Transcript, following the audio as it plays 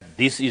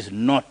This is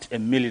not a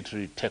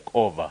military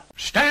takeover.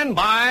 Stand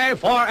by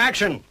for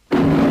action.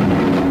 Greenville,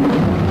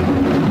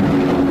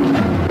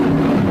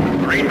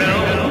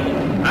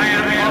 I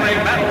am on a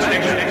battle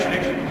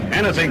station.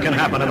 Anything can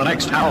happen in the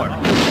next hour.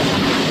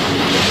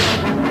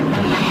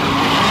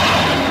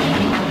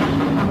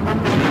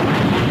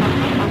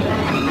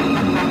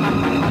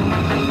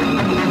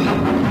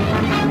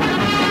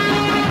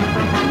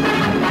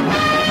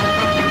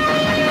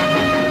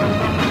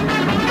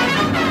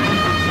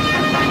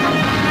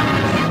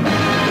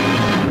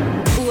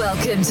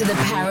 Welcome to the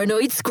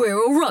Paranoid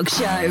Squirrel Rock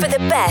Show for the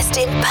best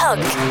in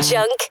punk,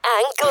 junk,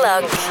 and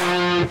glunk.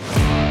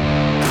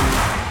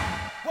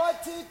 1,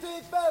 2,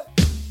 3, 4.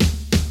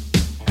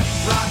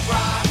 Rock,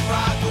 rock,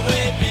 rock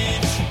away,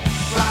 beach.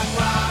 Rock,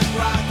 rock,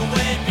 rock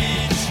away,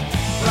 beach.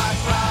 Rock,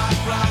 rock,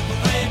 rock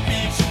away,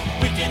 beach.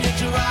 We can hit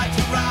you right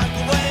to rock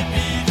away,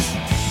 beach.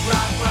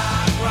 Rock,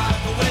 rock,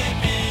 rock away,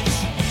 beach.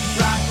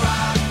 Rock,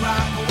 rock,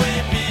 rock away,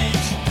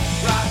 beach.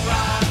 Rock,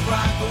 rock,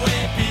 rock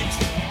away, beach.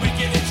 We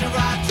can hit you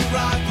right to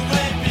rock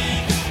away, beach.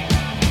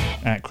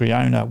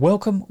 Acweorna,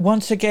 welcome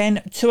once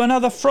again to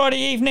another Friday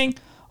evening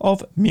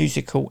of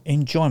musical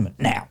enjoyment.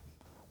 Now,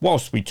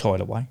 whilst we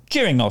toil away,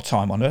 during our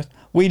time on Earth,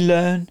 we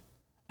learn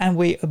and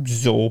we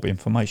absorb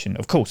information.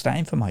 Of course, that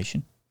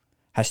information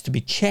has to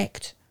be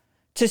checked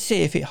to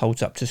see if it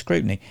holds up to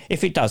scrutiny.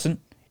 If it doesn't,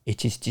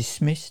 it is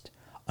dismissed,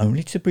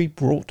 only to be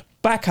brought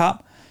back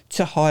up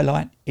to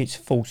highlight its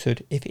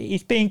falsehood if it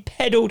is being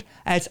peddled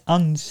as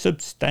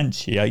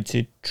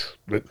unsubstantiated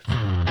truth.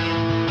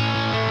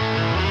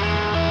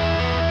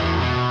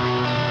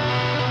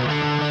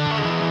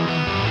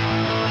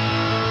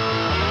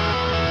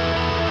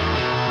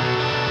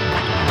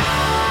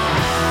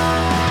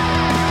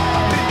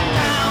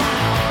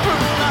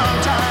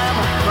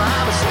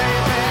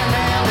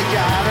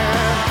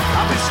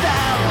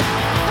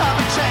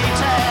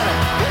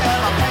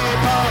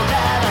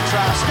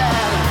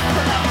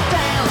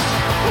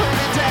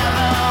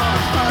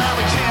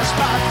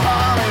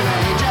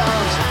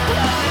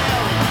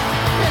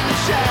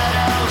 Yeah.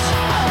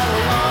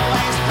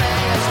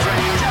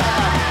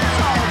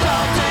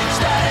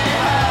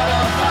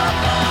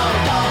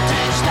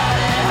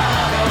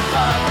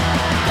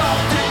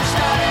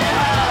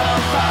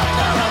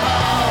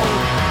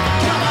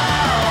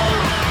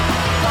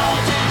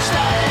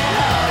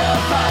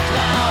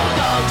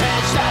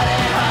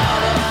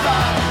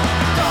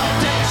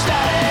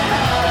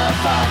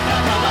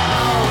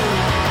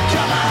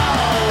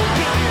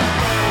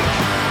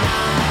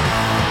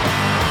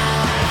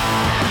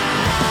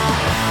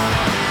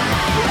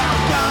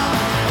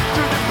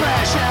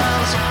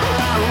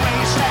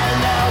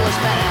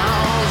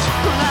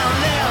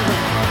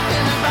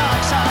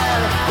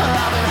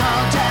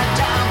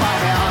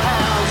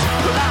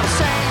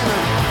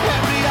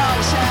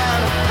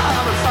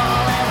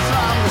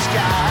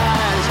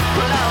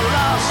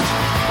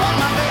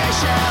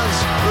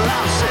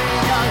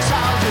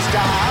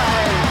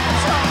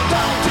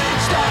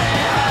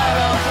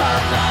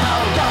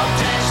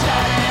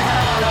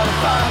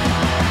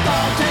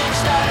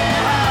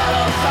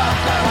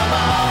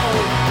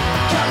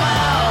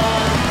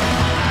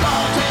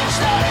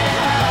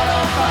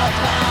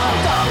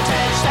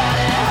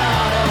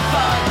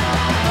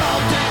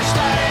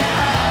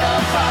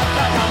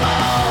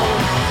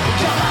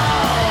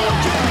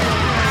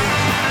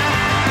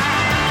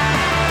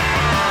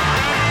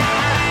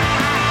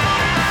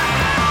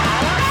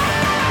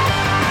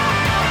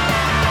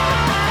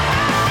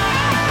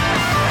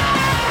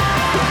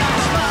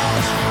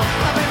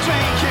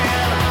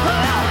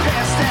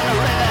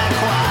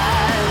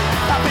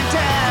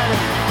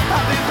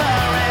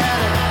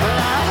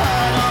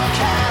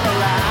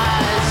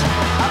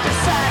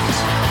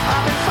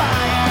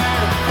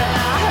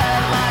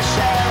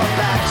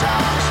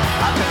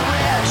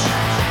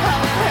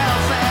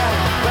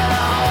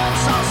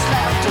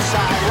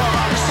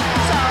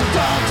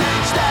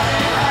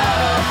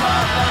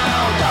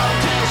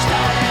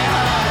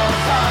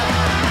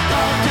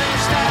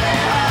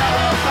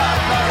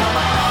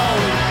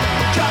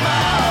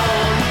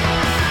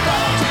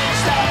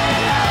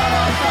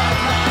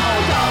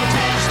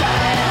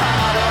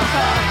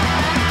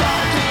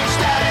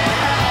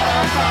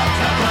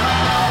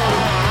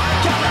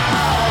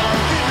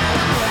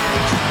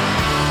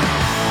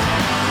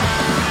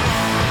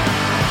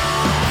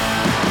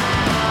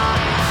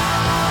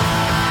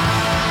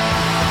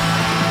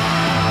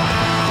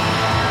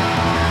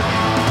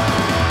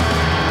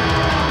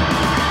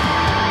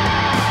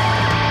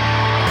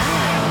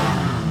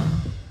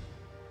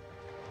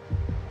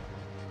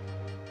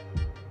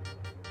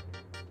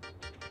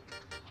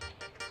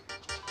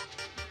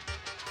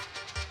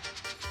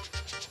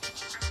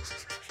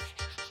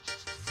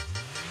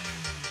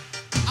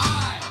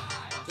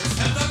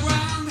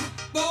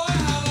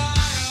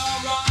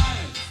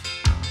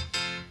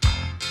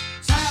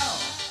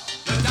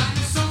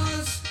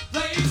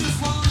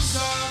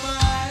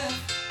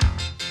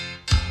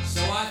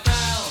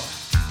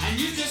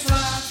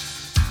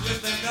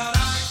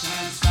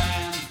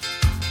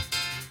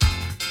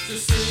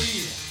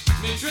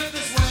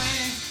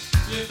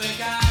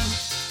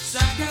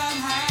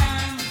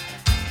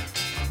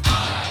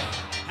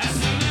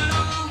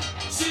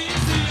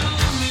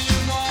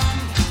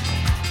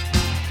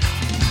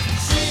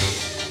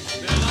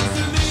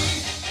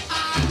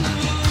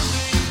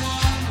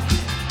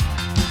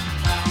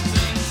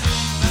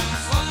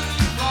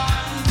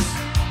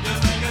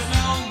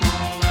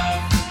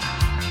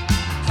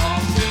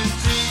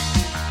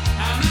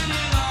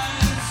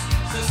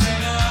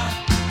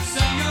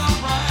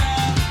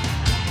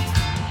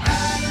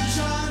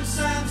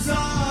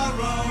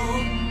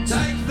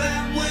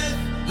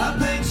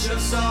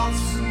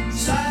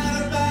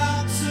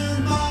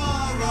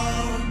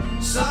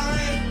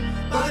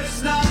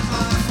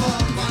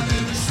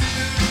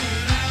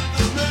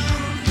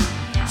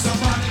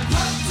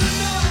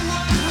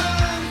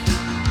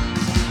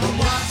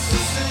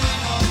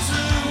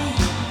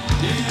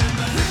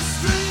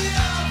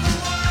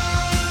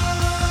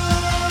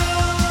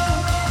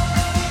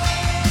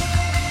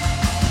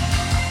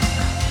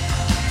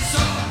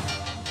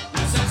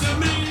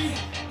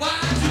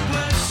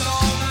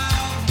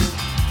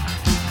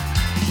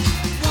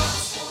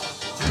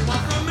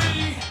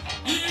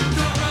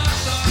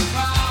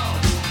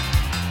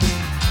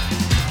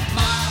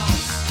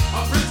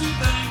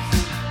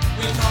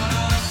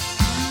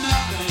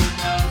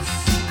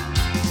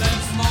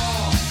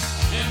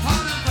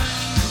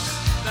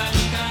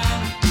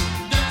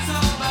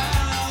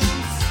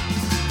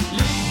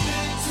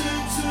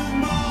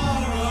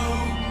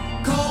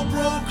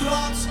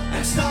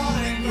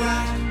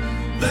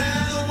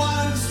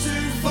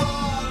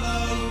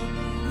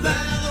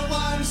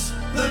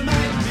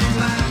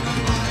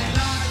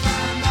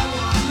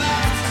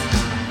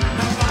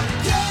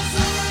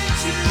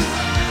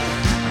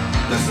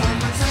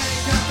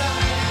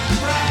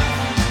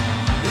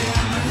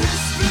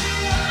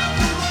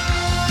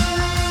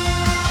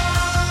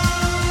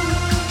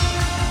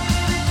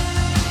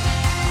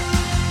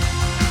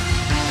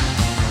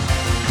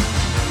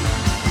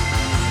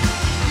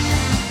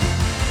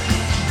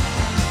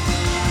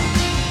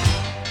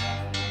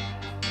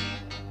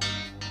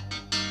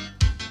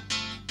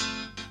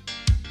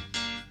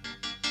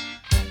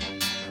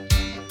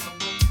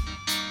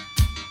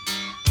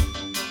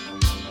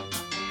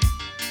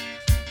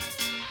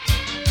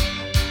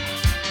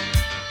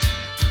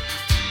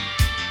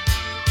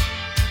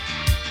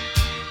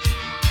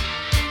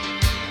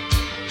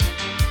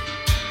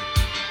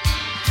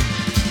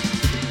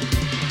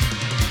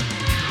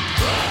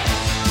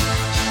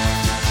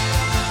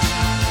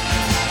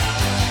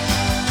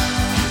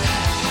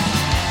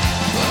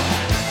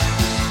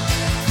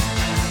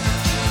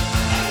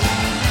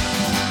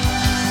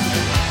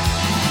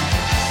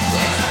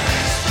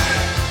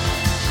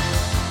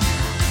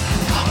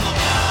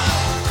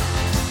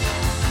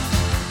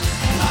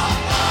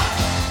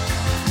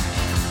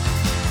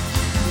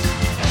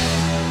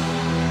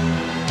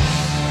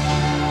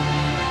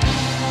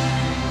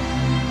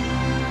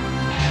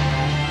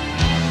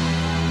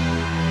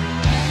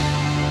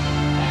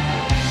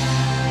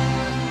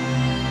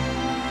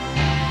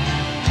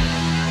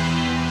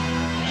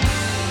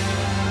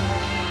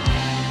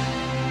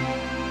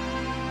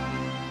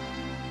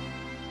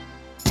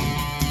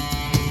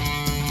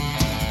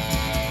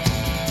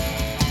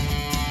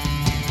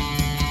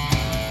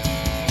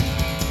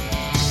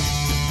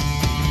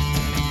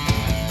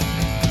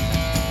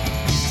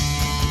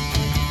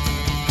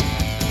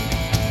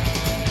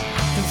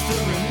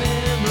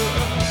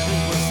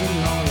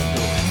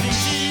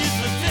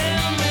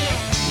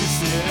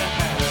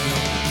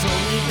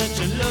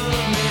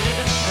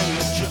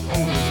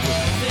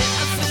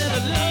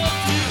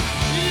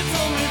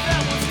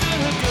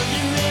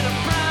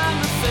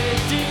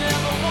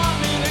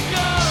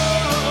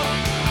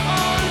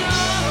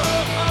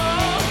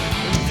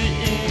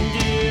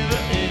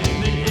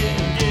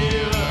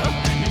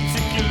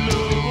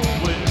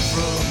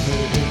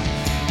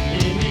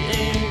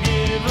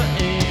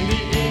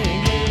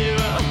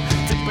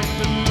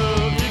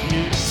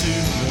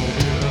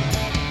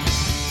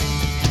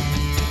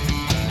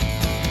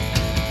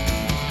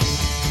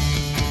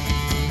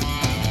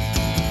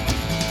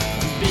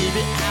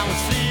 Baby, I was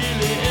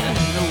feeling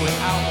the way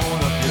I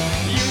wanna feel.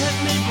 You had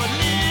me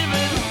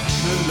believing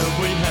the love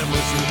we had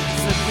was real.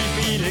 Said we'd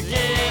be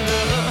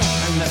together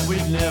and that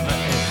we'd never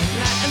end.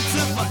 Not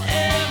until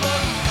forever.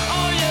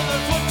 Oh yeah,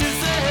 that's what you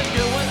said.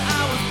 Girl, when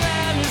I was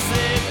down, you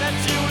said that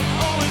you would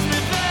always be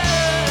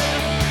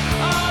there.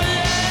 Oh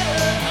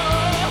yeah,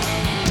 oh.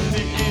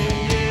 The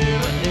end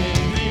giver,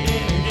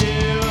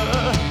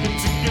 you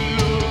took your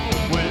love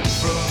away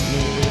from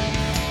me.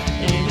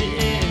 In the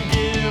end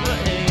giver,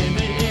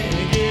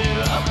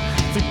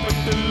 take back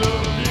the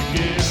love you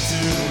gave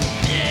to me.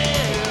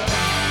 Yeah.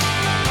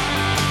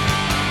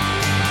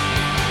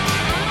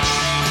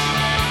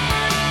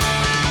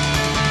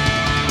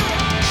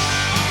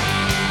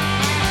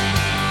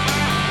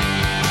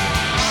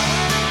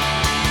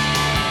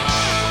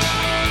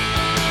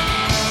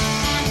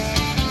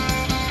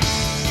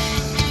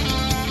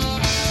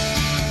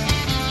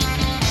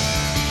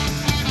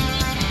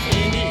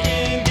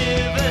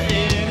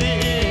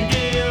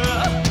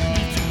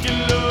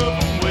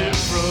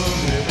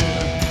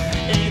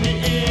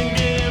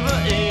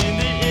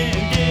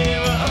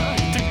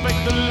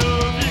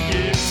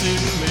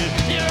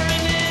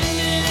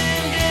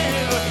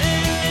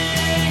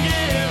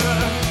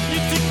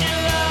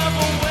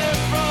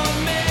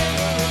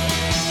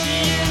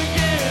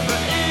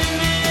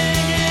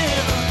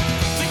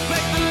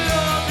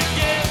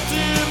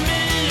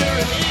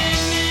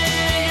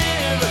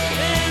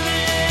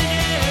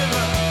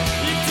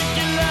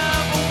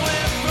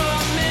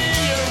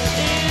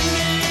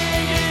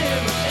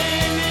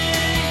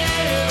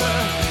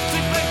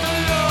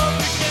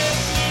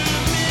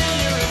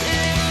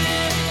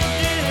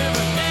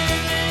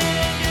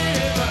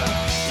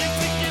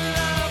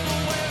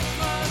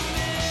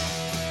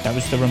 That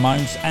was the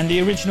Ramones and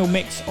the original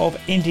mix of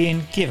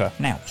Indian Giver.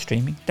 Now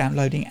streaming,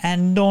 downloading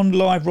and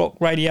non-live rock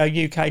radio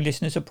UK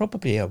listeners are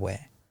probably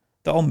aware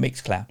that on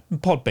Mixcloud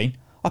and Podbean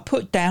I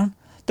put down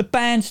the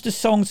bands, the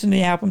songs and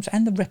the albums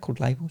and the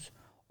record labels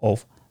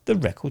of the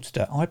records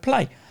that I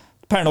play.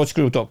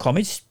 ParanoidSquirrel.com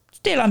is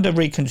still under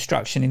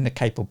reconstruction in the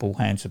capable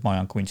hands of my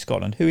uncle in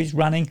Scotland, who is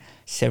running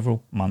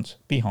several months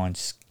behind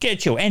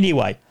schedule.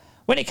 Anyway,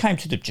 when it came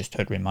to the just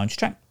heard Ramones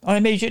track, I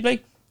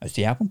immediately, as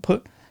the album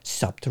put,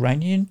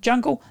 Subterranean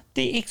Jungle,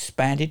 the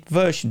expanded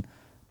version.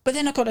 But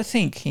then I got to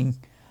thinking,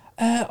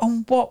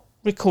 on what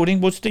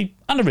recording was the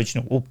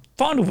unoriginal or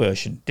final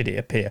version did it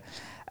appear?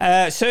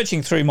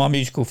 Searching through my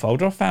musical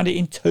folder, I found it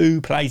in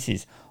two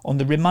places, on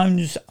the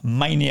Ramones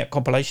Maniac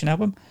compilation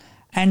album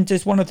and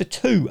as one of the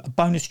two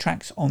bonus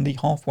tracks on the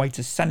Halfway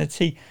to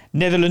Sanity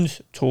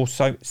Netherlands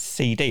Torso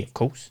CD, of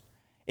course.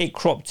 It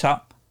cropped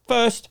up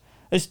first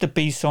as the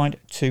B-side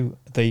to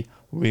the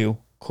Real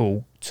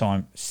Cool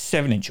Time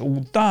 7-inch,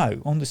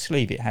 although on the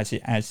sleeve it has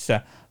it as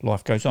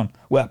Life Goes On,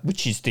 well,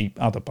 which is the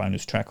other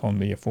bonus track on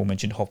the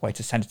aforementioned Halfway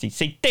to Sanity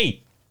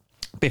CD.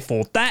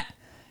 Before that,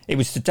 it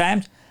was The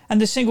Damned and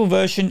the single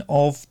version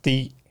of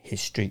the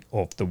History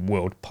of the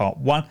World Part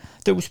 1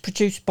 that was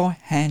produced by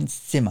Hans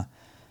Zimmer.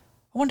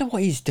 I wonder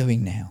what he's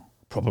doing now.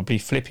 Probably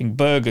flipping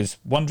burgers,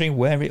 wondering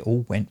where it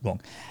all went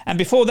wrong. And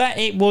before that,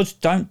 it was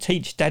Don't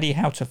Teach Daddy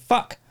How to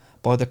Fuck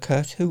by The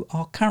Curse, who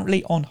are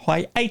currently on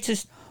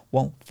hiatus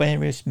while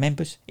various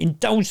members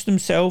indulge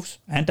themselves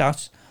and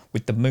us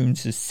with the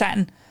Moons of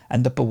Saturn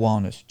and the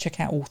Bawanas. Check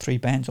out all three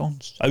bands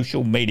on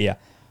social media.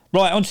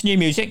 Right, on to new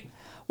music.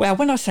 Well,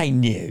 when I say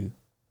new,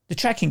 the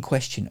track in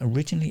question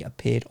originally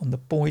appeared on the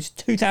Boys'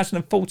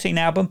 2014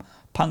 album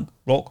Punk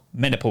Rock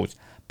Menopause,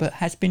 but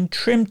has been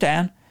trimmed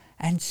down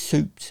and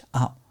souped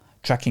up.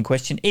 Track in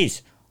question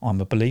is I'm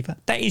a Believer.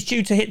 That is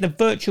due to hit the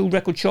virtual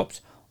record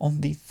shops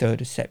on the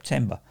 3rd of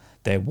September.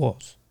 There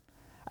was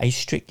a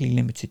strictly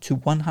limited to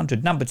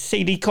 100 numbered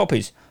CD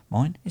copies,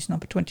 mine is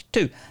number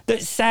 22,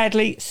 that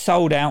sadly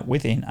sold out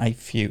within a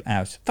few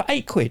hours. For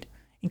 £8,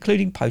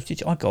 including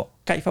postage, I got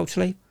gatefold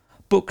sleeve,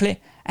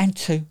 booklet and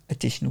 2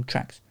 additional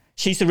tracks.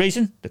 She's the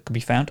Reason, that can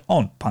be found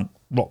on Punk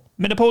Rock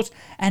Menopause,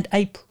 and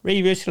a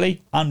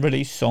previously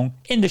unreleased song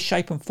in the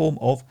shape and form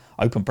of,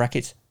 open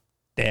brackets,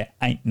 There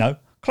Ain't No,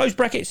 close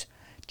brackets,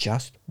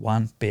 Just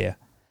One Beer.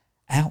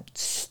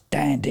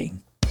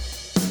 Outstanding.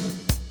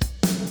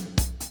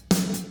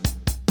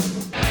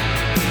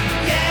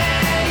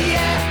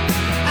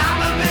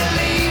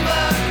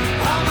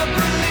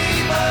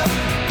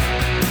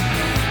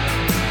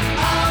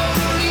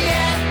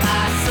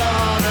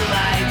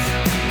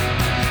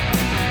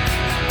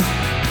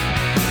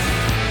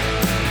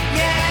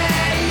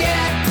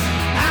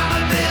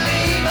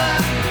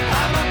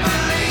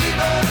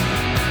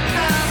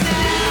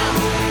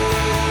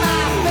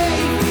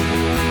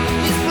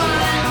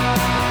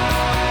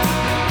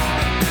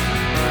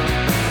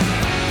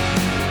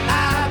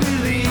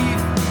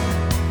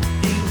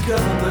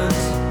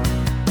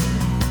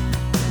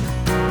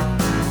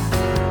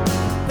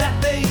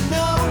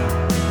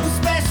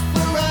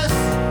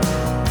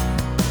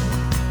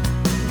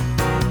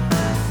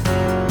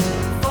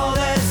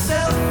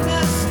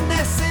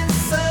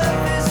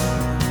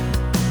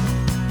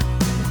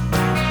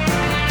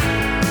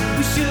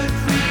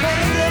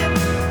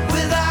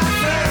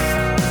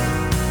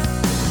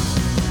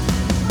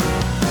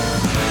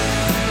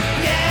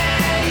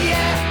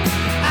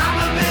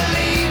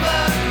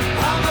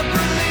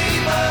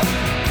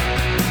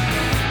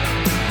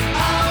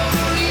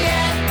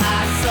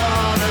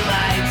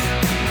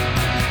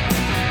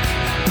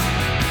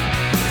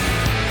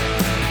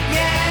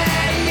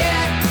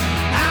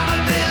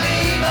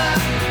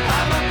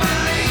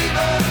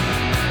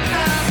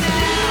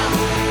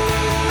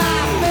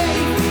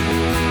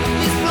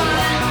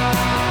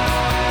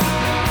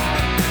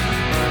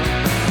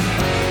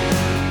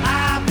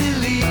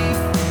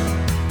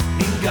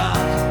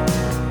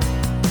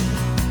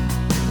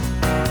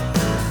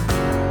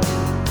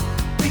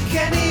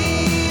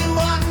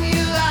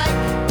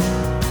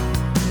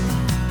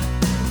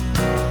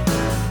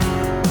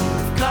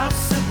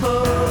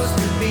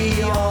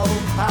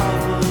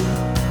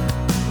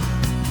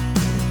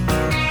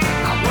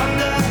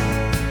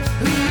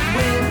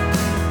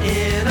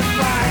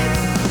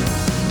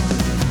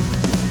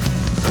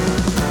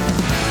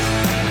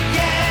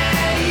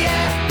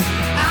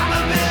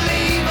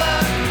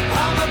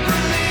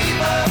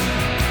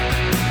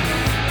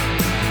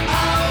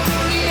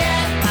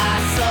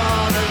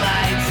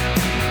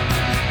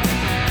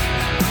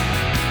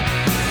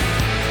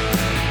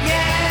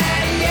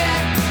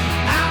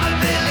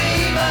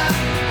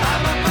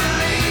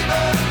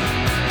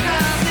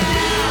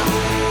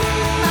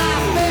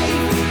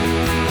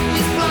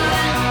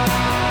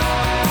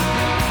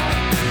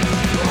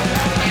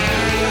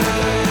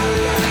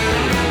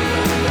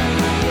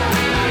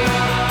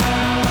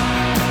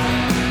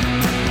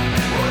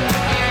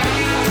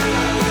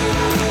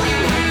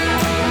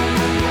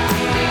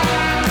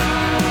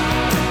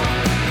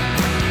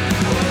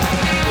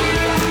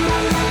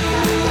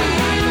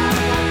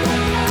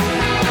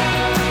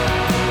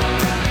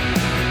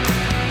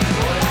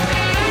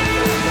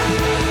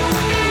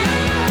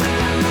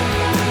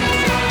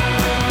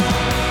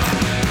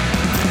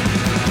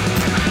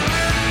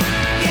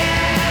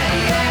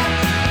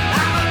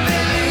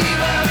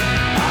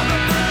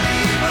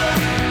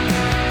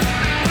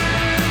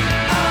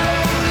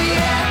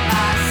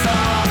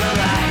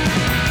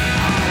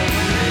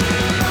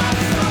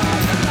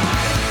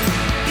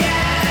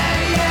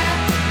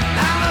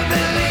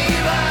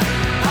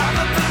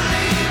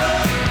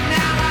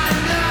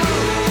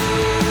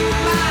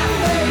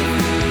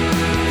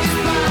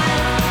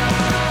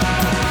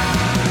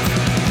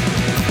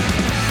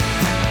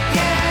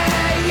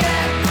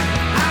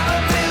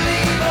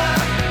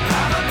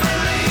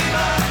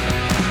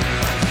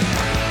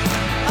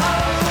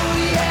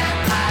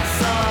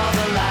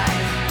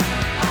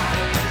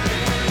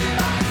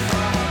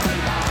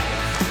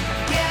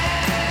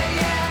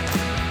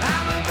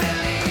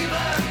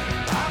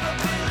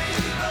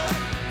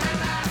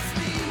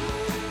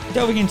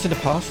 Delving into the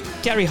past,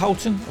 Gary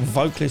Holton,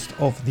 vocalist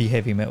of the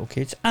Heavy Metal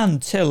Kids,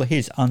 until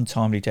his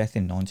untimely death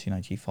in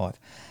 1985.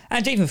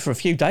 And even for a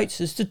few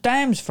dates, as the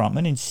Damned's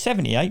frontman in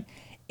 78,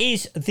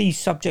 is the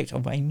subject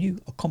of a new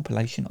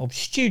compilation of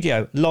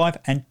studio, live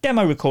and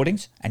demo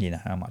recordings, and you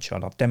know how much I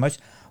love demos,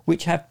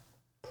 which have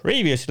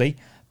previously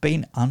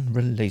been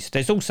unreleased.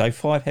 There's also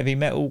 5 Heavy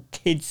Metal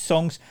Kids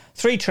songs,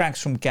 3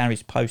 tracks from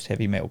Gary's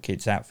post-Heavy Metal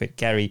Kids outfit,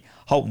 Gary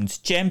Holton's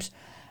Gems,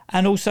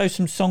 and also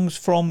some songs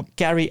from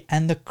Gary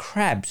and the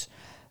Crabs.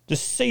 The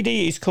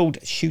CD is called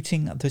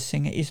Shooting the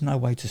Singer Is No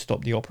Way to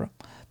Stop the Opera.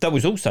 That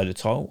was also the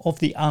title of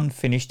the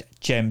unfinished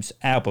Gems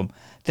album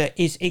that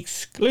is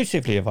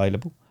exclusively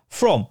available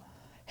from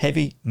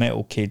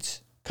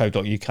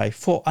heavymetalkids.co.uk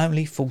for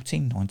only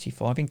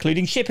 $14.95,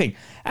 including shipping.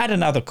 Add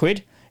another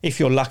 £1 if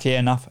you're lucky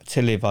enough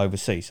to live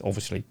overseas.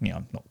 Obviously,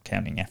 not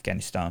counting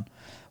Afghanistan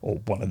or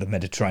one of the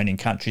Mediterranean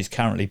countries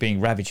currently being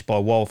ravaged by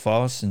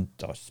wildfires, and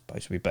I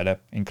suppose we better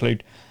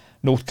include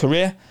North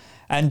Korea.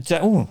 And,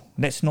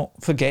 let's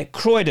not forget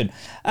Croydon.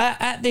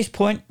 At this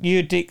point,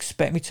 you'd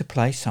expect me to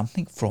play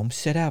something from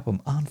said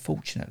album.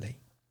 Unfortunately,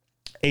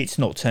 it's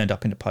not turned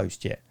up in the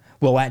post yet.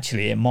 Well,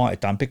 actually, it might have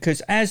done,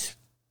 because as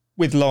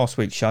with last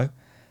week's show,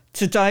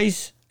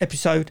 today's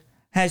episode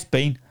has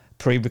been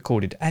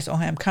pre-recorded, as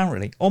I am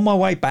currently on my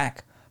way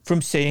back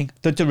from seeing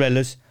the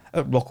Dorellas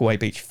at Rockaway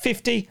Beach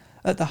 50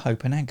 at the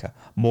Hope and Anchor.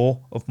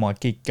 More of my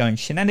gig-going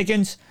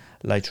shenanigans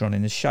later on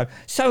in the show.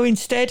 So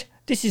instead,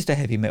 this is the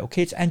Heavy Metal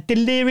Kids and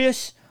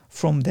Delirious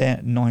from their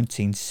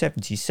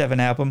 1977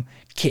 album,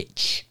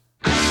 Kitsch.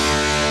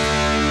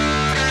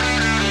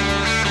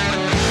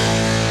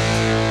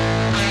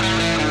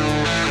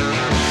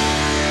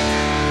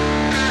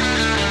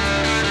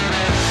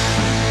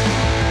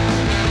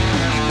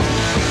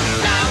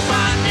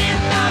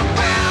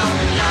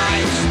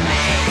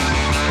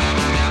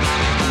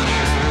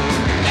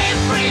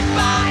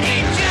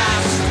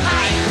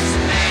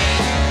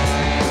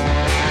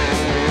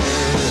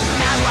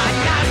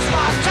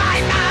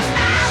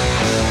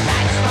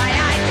 That's why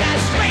I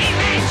just scream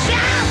and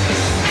shout.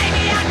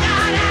 Maybe I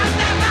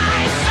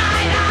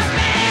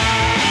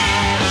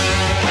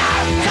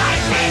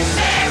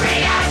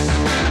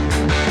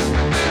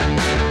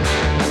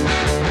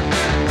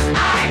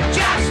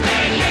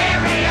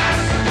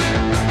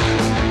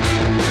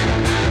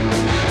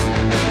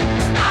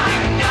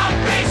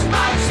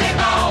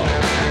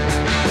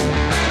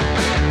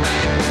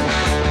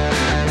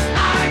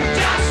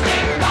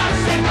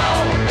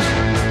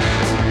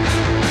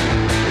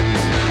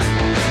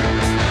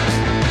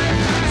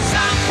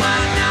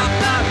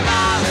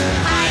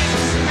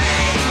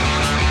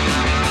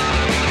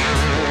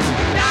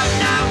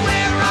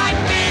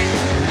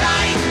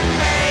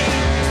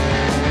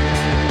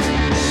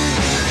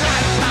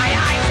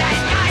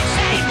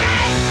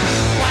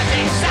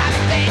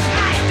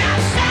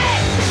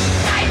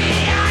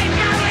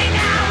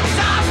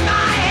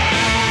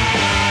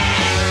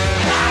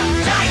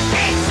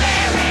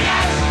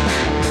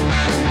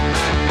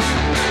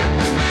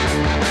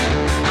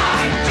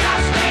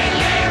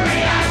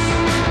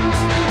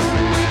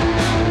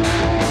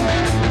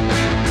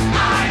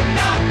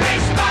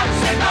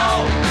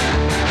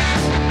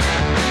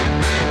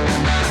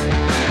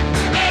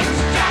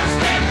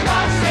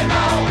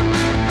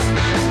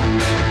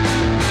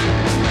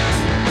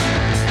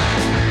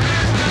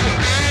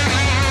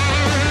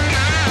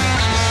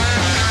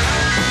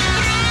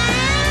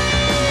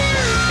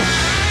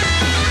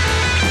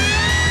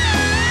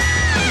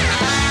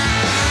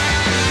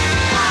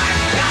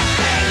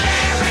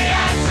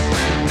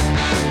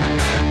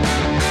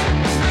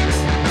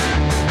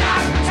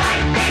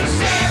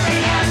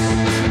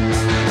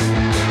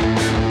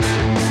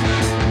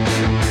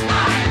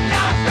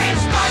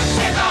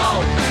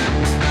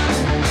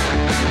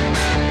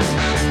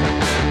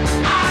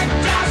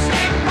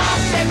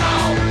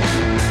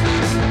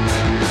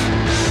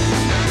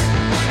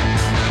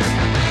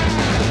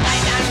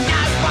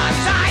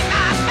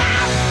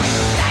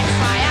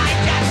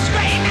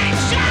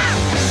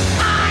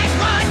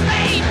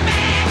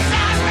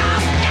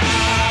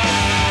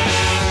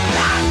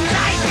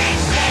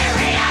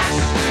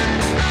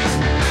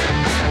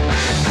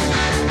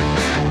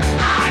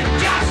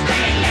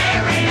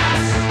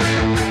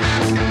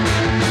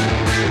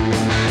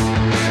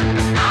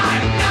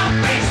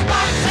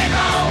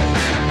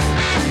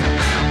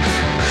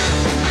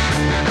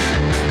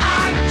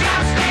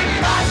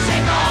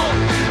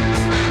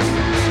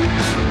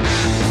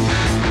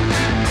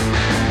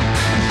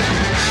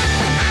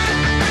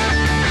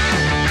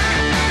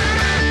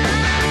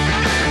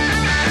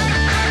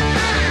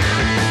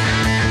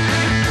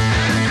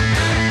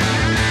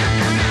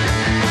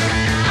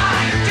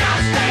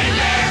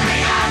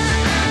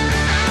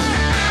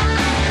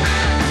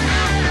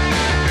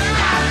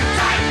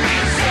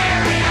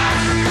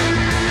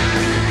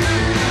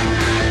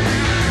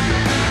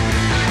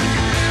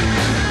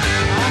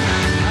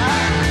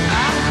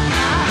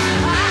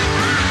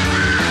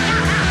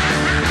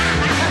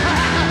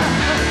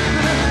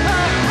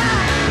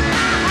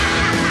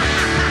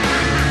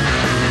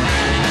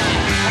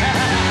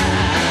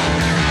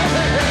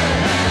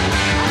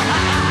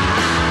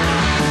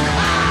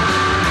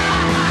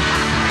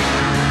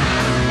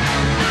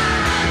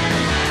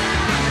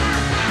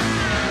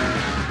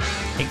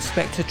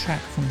Spectre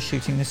track from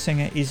Shooting the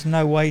Singer is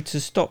no way to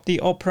stop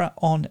the opera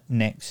on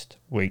next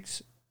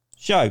week's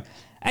show.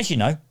 As you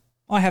know,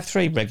 I have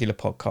 3 regular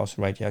podcast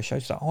radio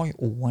shows that I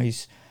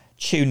always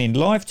tune in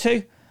live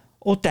to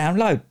or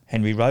download.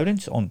 Henry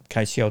Rollins on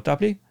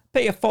KCLW,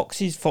 Peter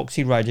Fox's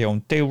Foxy Radio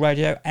on Deal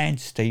Radio, and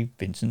Steve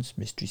Vincent's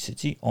Mystery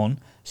City on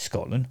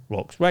Scotland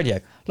Rocks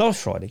Radio.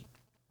 Last Friday,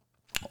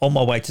 on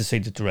my way to see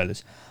the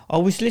Dorellas, I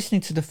was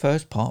listening to the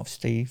first part of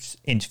Steve's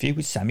interview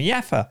with Sami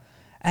Yaffa,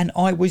 and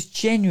I was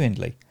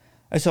genuinely,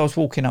 as I was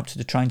walking up to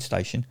the train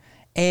station,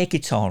 air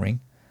guitaring,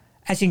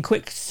 as in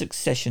quick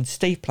succession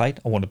Steve played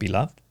I Want to Be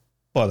Loved,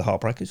 by the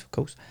Heartbreakers, of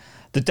course,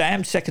 The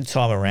Damned second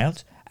time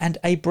around, and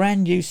a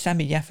brand new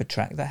Sami Yaffa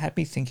track that had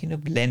me thinking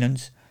of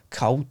Lennon's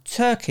Cold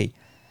Turkey.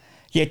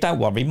 Yeah, don't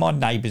worry, my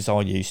neighbours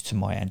are used to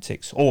my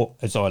antics, or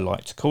as I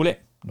like to call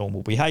it,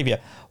 normal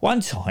behaviour.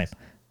 One time,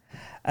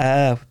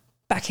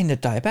 back in the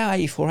day, about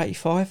 84,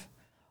 85,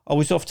 I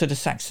was off to the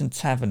Saxon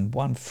Tavern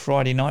one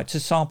Friday night to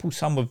sample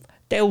some of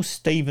Del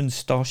Stevens'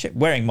 Starship,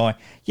 wearing my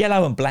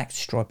yellow and black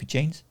stripy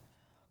jeans,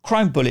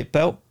 chrome bullet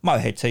belt,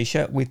 Motorhead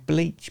t-shirt with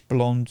bleach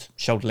blonde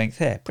shoulder length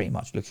hair, pretty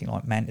much looking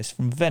like Mantis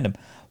from Venom,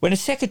 when a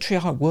secretary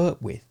I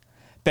worked with,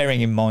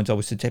 bearing in mind I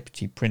was the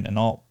deputy print and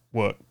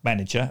artwork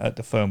manager at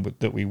the firm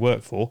that we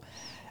worked for,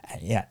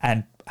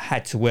 and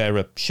had to wear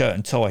a shirt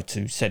and tie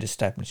to said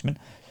establishment,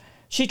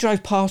 she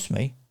drove past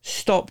me,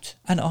 stopped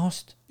and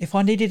asked if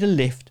I needed a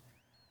lift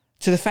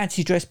to the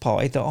fancy dress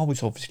party that I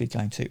was obviously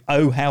going to.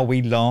 Oh, how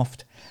we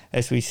laughed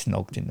as we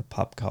snogged in the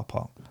pub car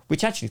park,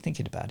 which, actually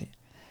thinking about it,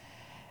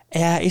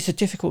 it's a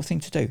difficult thing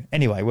to do.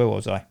 Anyway, where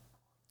was I?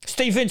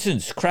 Steve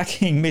Vincent's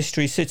cracking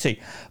Mystery City,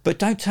 but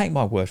don't take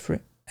my word for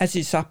it, as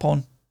it's up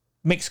on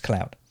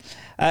Mixcloud.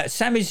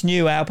 Sami's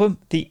new album,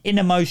 The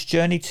Innermost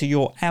Journey to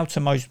Your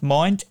Outermost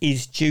Mind,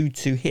 is due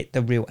to hit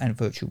the real and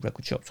virtual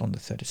record shops on the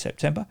 3rd of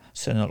September,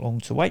 so not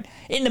long to wait.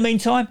 In the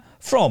meantime,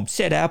 from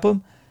said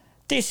album,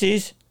 this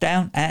is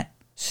Down at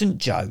St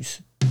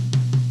Joe's.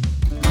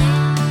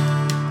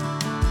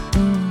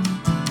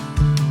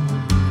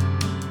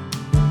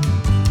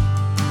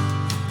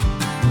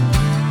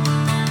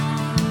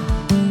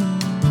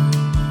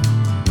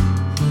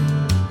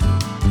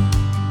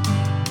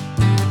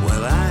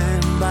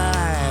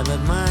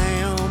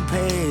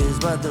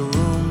 But the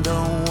room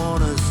don't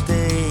wanna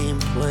stay in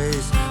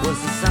place. Was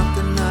it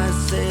something I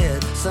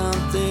said,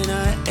 something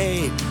I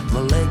ate?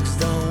 My legs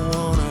don't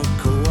wanna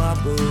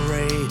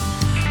cooperate.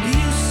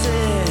 You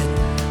said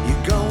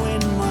you're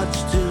going much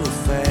too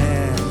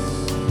fast.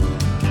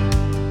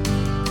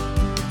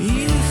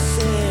 You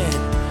said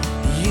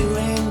you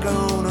ain't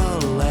gonna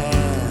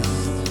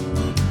last.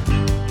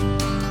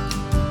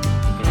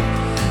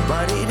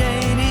 But it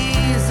ain't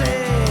easy.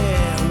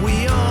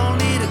 We all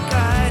need a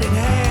guiding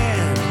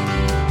hand.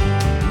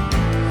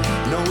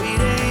 No,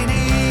 it ain't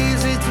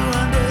easy to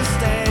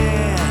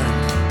understand.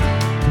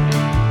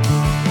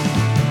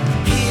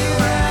 Here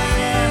I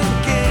am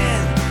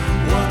again,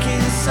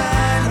 walking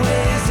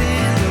sideways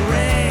in the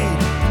rain.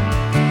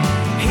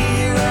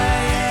 Here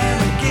I am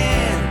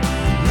again,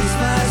 miss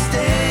my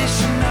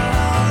station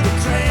on the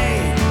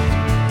train.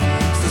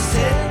 So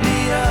set me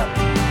up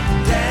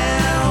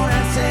down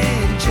at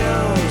St.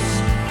 Joe's,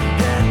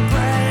 that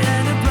bright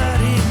and a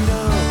bloody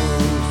nose.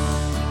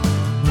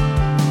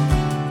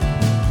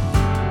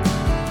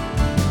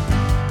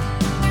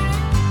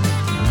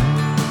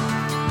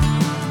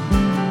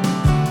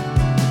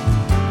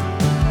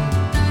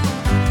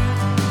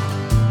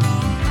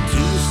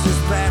 Two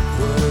steps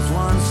backwards,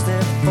 one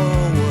step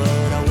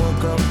forward. I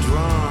woke up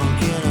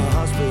drunk in a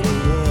hospital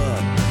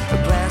ward. A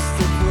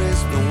plastic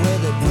wristband where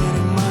they're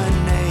printing my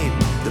name.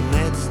 The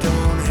meds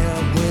don't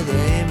help with the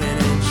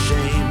imminent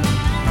shame.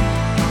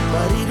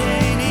 But it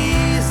ain't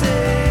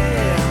easy.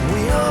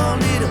 We all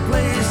need a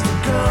place to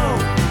go.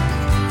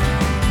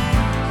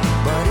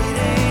 But it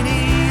ain't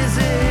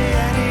easy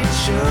and it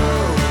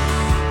shows.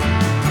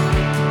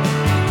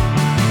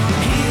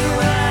 Here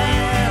I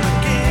am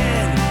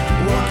again,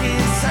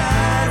 walking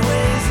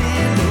sideways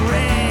in the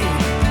rain.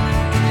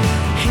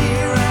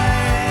 Here I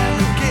am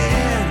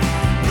again,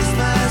 miss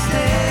my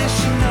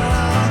station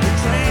on the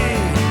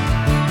train.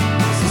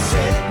 So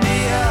set me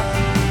up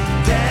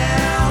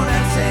down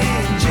at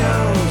St.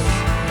 Joe's,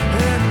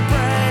 and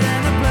bright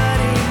and a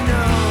bloody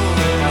nose.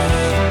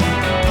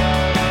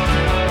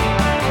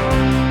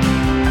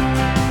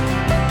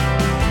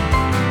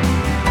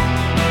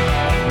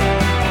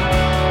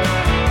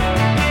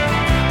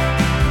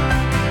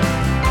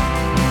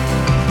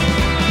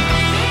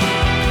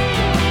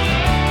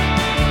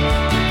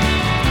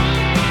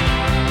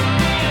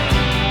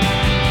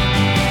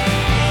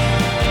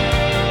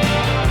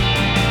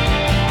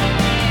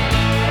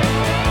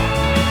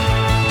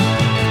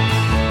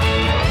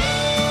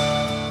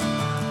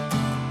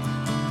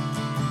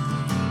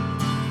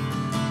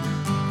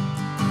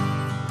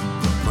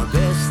 My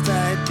best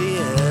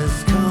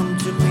ideas come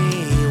to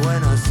me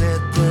when I set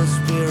the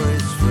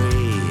spirits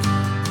free.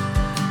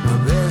 My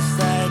best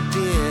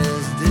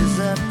ideas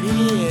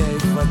disappear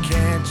if I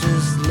can't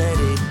just let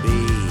it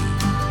be.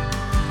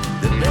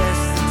 The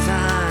best of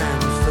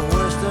times, the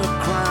worst of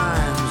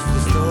crimes,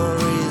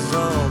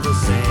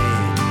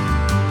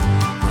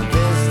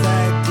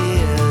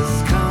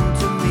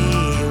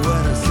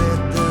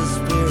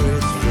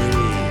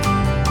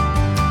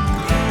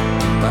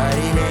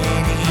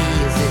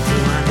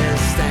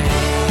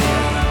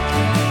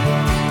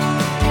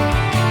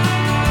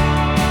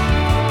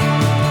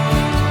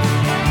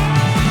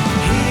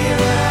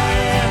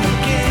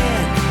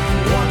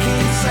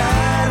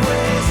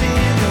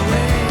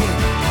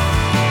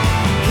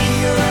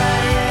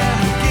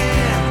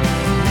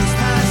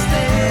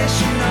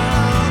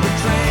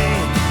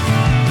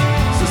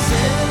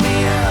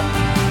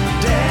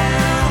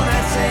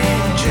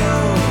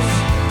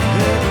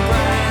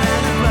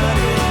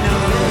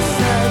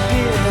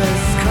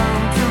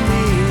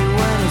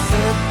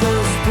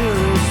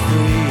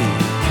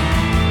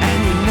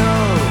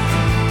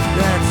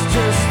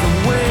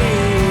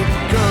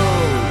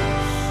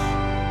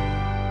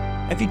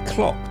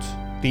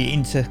 the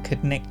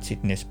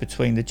interconnectedness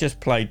between the just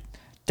played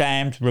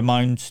Damned,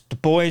 Ramones, The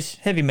Boys,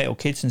 Heavy Metal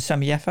Kids and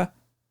Sami Yaffa?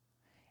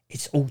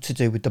 It's all to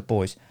do with The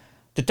Boys.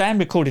 The Damned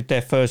recorded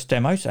their first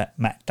demos at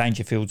Matt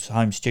Dangerfield's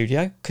home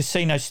studio.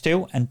 Casino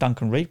Steel and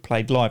Duncan Reid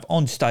played live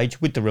on stage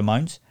with the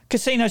Ramones.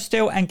 Casino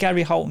Steel and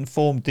Gary Holton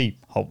formed the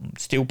Holton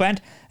Steel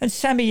Band, and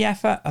Sami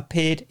Yaffa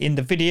appeared in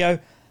the video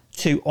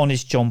to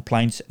Honest John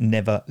Plain's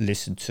Never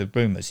Listen to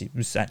Rumours. It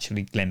was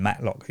actually Glenn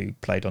Matlock who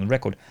played on the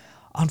record.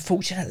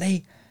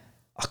 Unfortunately,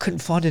 I couldn't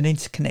find an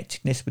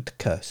interconnectedness with the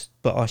Curse,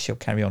 but I shall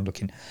carry on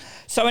looking.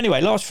 So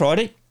anyway, last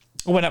Friday,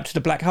 I went up to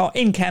the Black Heart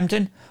in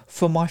Camden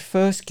for my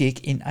first gig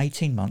in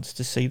 18 months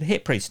to see the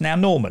Hit Priest. Now,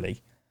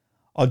 normally,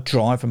 I'd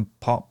drive and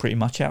park pretty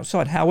much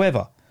outside.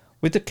 However,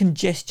 with the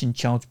congestion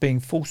charge being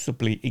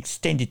forcibly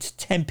extended to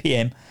 10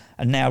 p.m.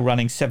 and now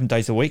running 7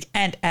 days a week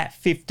and at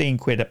 15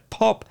 quid a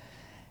pop,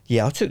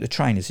 yeah, I took the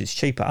train as it's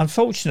cheaper.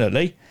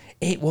 Unfortunately,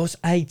 it was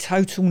a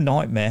total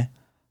nightmare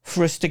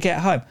for us to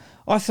get home.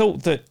 I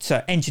thought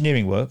that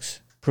engineering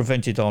works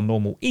prevented our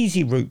normal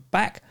easy route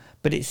back,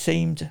 but it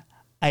seemed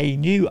a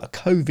new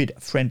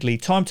COVID-friendly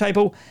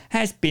timetable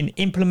has been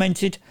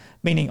implemented,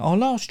 meaning our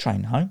last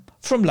train home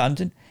from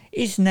London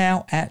is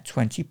now at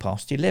 20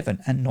 past 11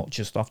 and not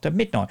just after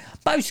midnight.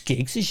 Most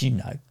gigs, as you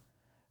know,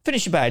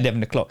 finish about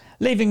 11 o'clock,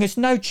 leaving us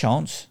no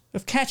chance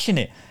of catching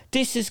it.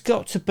 This has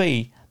got to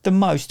be the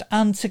most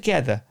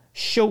untogether,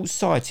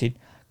 short-sighted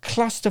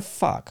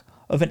clusterfuck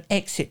of an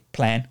exit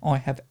plan I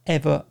have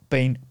ever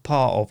been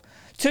part of.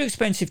 Too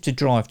expensive to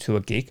drive to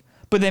a gig,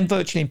 but then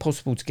virtually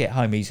impossible to get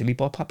home easily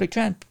by public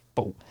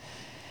transport.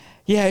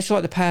 Yeah, it's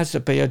like the powers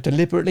that be are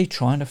deliberately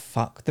trying to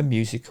fuck the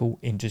musical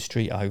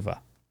industry over.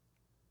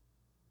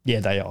 Yeah,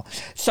 they are.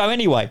 So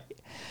anyway,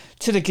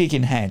 to the gig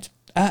in hand.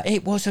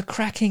 It was a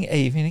cracking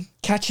evening,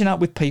 catching up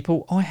with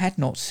people I had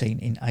not seen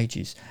in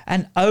ages.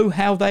 And oh,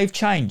 how they've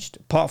changed,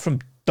 apart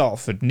from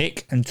Dartford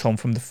Nick and Tom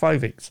from the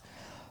Phobics.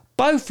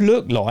 Both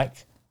look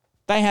like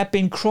they had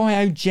been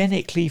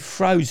cryogenically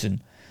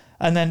frozen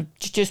and then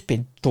just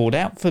been thawed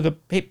out for the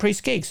Hit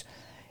Priest gigs.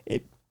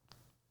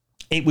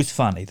 It was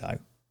funny though,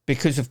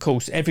 because of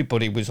course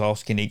everybody was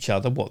asking each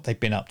other what they'd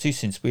been up to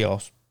since we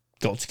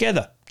got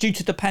together. Due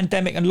to the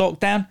pandemic and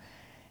lockdown,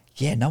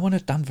 yeah, no one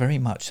had done very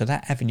much, so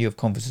that avenue of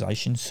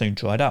conversation soon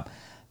dried up.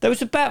 There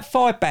was about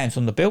 5 bands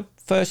on the bill.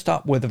 First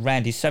up were the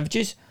Randy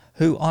Savages,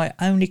 who I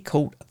only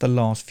caught the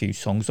last few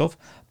songs of,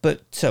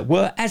 but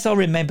were, as I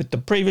remembered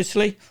them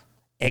previously,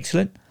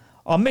 excellent.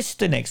 I missed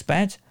the next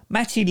band,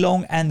 Matty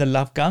Long and the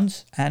Love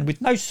Guns, and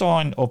with no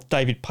sign of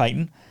David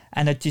Payton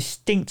and a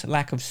distinct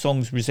lack of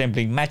songs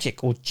resembling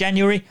Magic or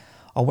January,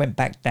 I went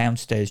back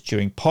downstairs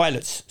during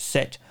Pilot's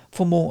set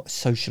for more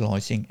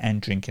socialising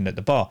and drinking at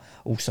the bar,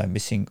 also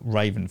missing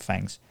Raven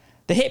Fangs.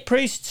 The Hit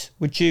Priests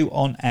were due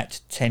on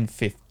at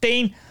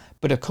 10:15,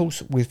 but of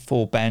course with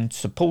 4 bands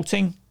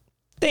supporting,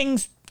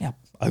 things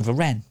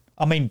overran.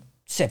 I mean,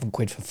 7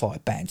 quid for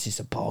 5 bands is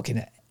a bargain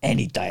at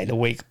any day of the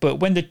week, but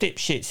when the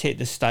dipshits hit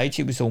the stage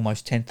it was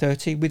almost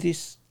 10:30, with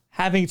us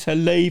having to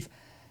leave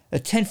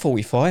at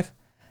 10:45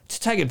 to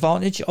take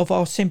advantage of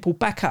our simple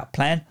backup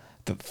plan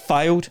that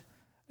failed,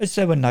 as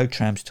there were no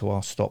trams to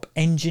our stop.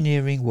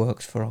 Engineering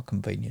works for our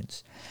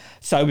convenience.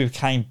 So we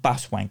became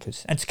bus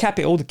wankers. And to cap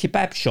it all, the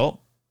kebab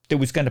shop that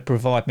was going to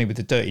provide me with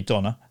a dirty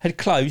doner had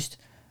closed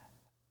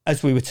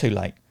as we were too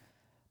late.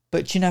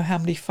 But do you know how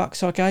many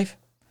fucks I gave?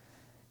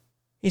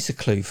 Here's a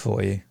clue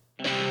for you.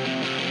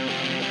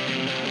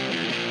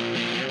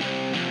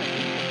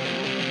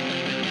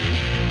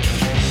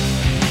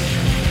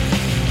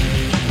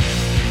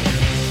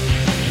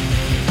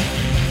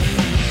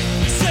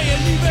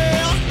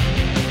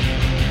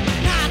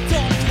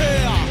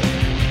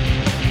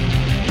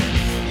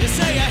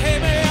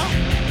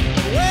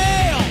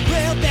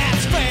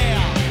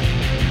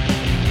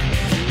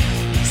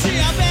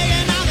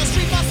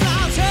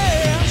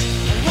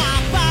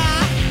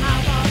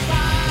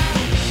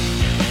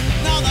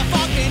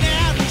 Fucking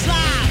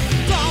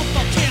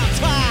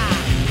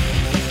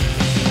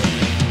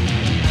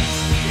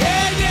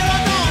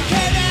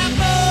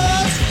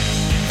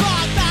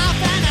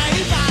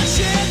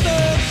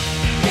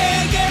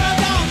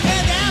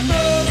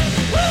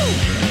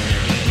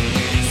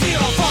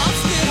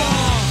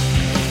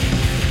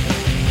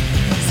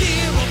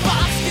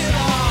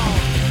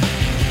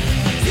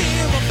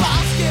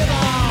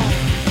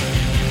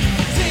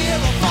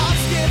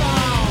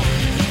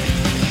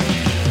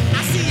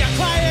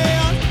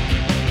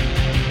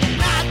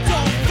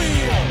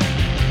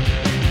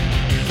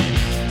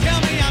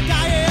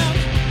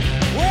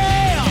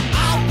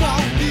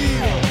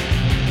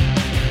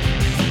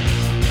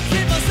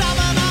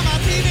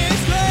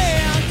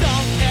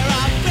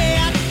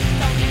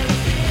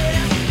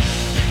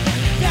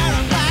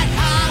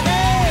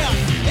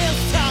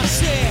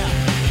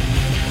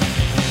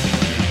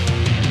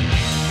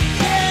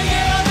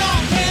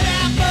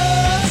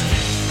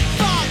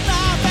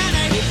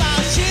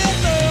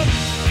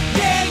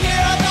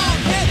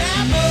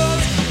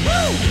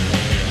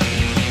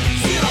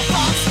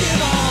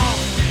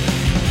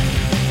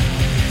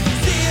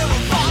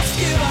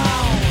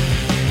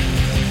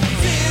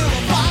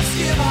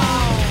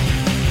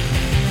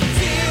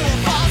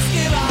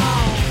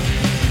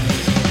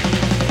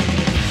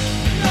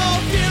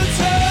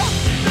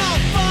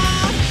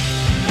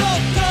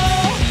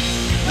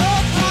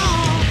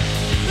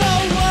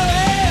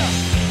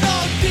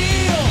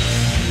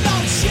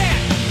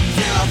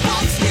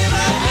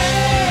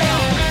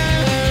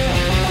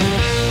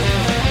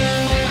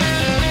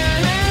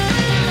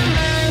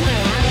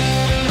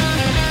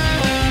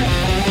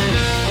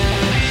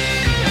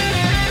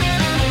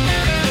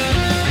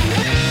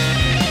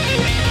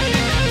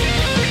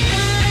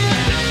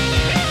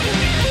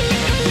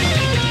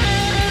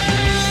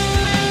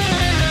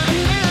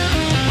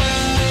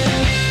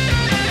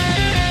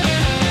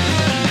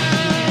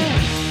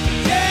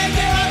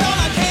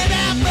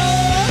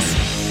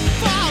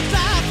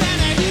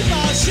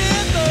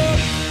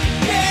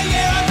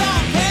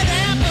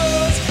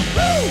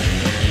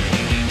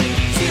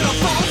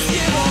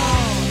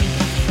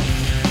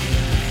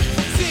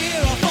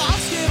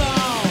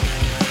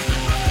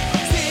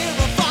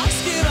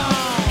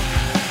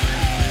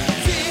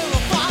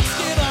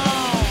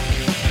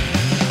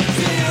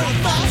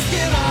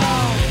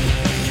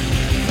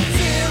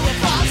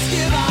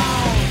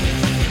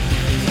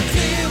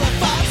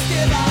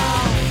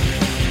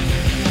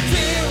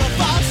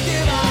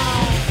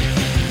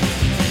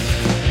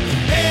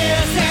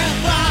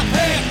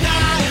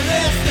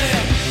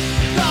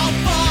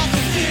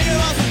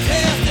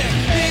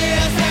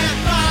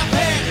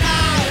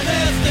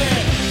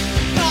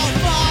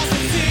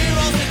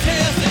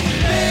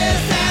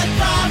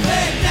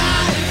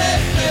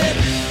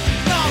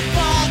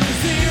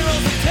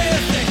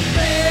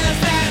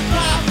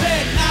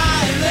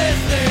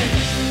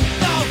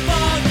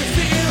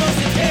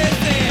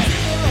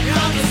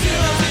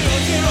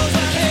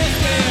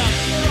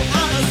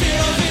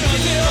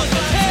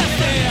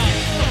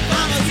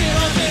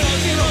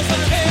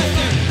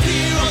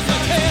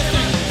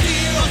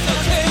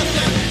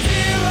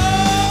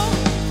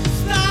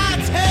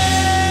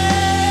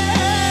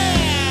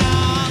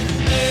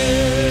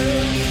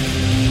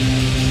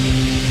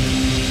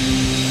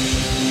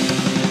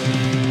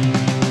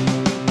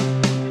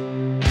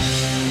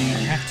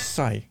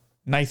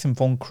Nathan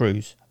Von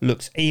Cruz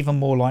looks even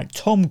more like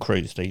Tom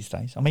Cruise these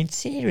days. I mean,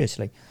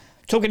 seriously.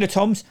 Talking to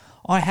Toms,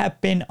 I have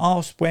been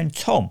asked when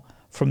Tom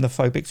from the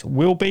Phobics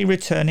will be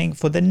returning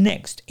for the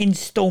next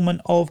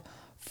instalment of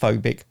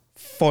Phobic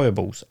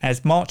Foibles,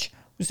 as March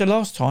was the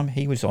last time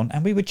he was on,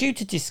 and we were due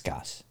to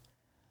discuss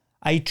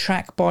a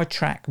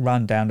track-by-track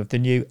rundown of the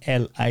new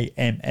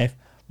LAMF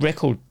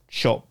Record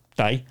Shop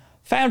Day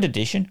Found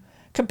Edition,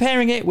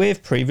 comparing it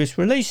with previous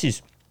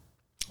releases.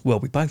 Well,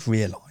 we both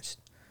realised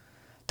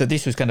that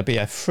this was going to be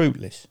a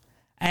fruitless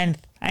and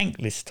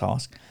thankless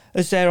task,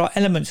 as there are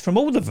elements from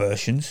all the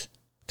versions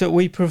that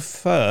we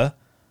prefer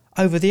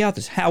over the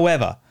others.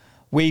 However,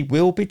 we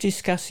will be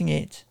discussing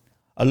it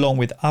along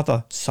with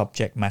other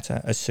subject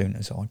matter as soon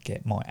as I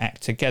get my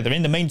act together.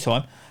 In the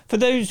meantime, for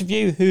those of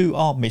you who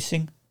are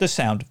missing the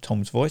sound of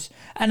Tom's voice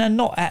and are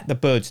not at the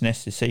Bird's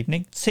Nest this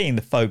evening, seeing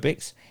the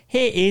Phobics,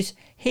 here is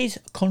his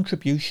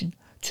contribution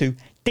to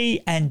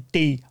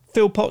D&D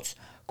Philpott's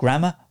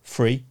Grammar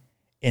Free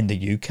in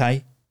the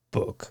UK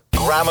book.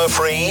 Grammar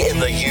Free in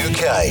the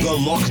UK. The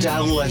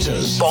Lockdown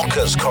Letters.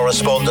 Bonkers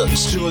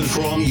correspondence. To and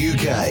from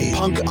UK.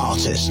 Punk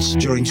artists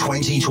during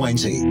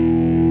 2020.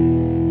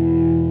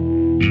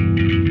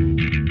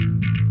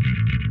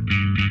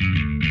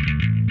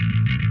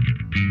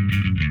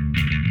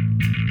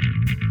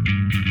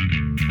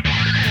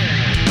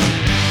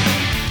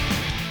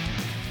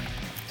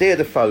 Dear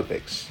the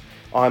Phobics,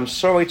 I am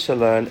sorry to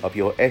learn of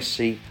your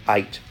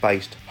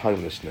SE8-based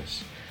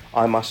homelessness.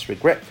 I must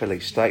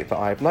regretfully state that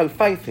I have no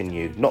faith in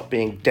you not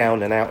being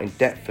down and out in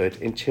Deptford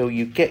until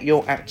you get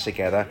your act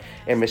together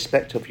in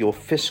respect of your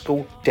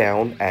fiscal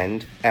down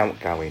and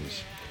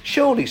outgoings.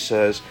 Surely,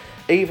 sirs,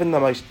 even the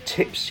most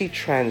tipsy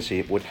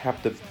transient would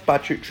have the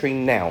budgetary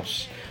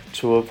nous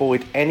to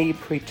avoid any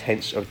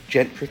pretence of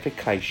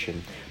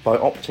gentrification by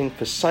opting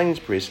for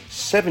Sainsbury's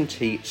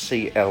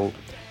 70cl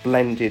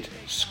blended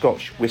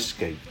Scotch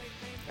whisky,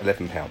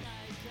 £11.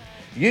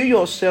 You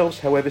yourselves,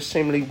 however,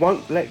 seemingly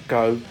won't let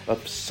go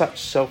of such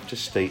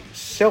self-deceit.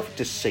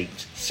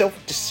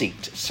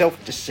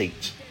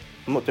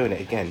 I'm not doing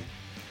it again.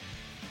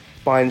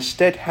 By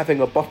instead having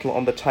a bottle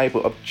on the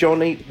table of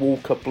Johnny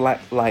Walker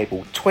Black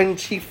Label,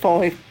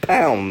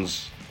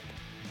 £25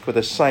 for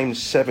the same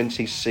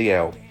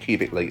 70cl,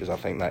 cubic litres I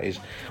think that is.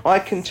 I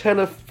can tell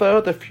a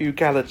further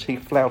frugality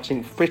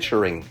flouting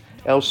frittering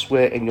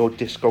elsewhere in your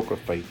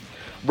discography.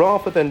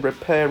 Rather than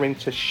repairing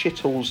to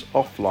Shittle's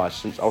off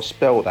licence, I'll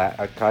spell that,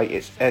 okay,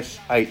 it's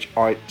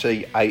SHITAL,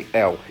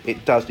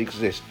 it does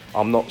exist,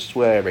 I'm not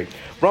swearing.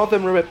 Rather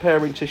than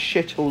repairing to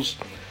Shittle's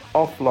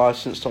off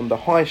licence on the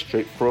high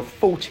street for a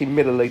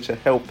 40ml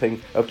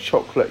helping of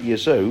chocolate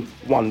yazoo,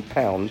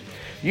 £1,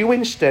 you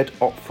instead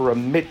opt for a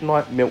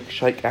midnight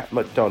milkshake at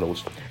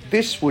McDonald's.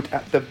 This would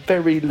at the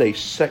very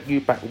least set you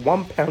back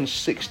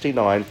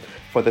 £1.69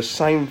 for the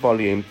same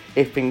volume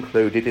if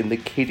included in the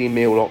kiddie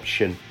meal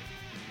option.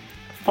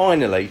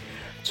 Finally,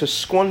 to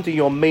squander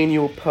your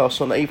menial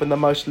purse on even the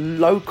most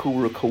local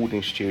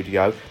recording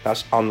studio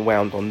that's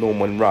unwound on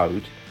Norman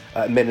Road,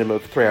 at a minimum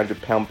of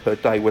 £300 per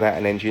day without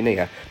an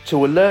engineer,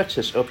 to alert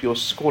us of your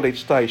squalid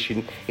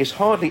station is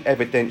hardly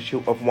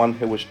evidential of one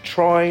who has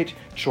tried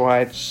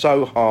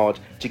so hard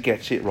to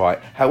get it right.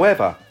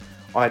 However,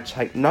 I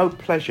take no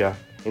pleasure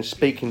in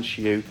speaking to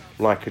you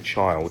like a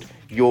child.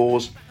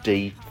 Yours,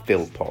 D.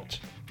 Philpott.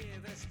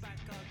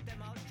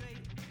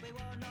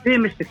 Dear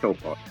Mr.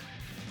 Philpott,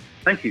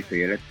 thank you for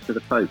your letter to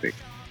the Phobics,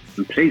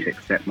 and please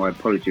accept my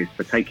apologies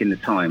for taking the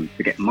time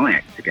to get my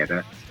act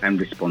together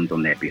and respond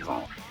on their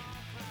behalf.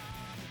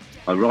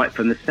 I write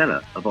from the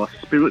cellar of our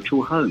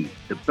spiritual home,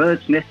 the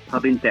Bird's Nest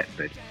pub in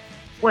Deptford,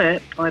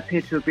 where I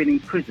appear to have been in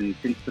prison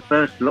since the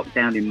first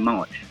lockdown in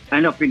March,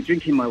 and I've been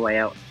drinking my way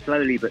out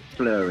slowly but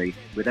slurry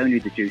with only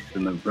the juice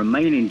from a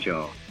remaining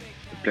jar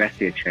of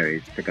glacier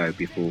cherries to go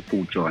before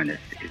full dryness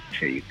is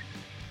achieved.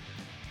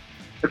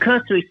 A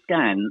cursory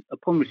scan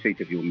upon receipt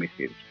of your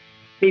missive,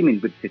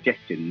 teeming with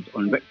suggestions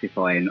on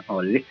rectifying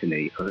our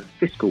litany of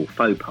fiscal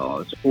faux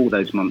pas all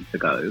those months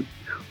ago,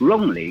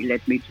 wrongly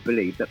led me to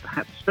believe that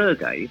perhaps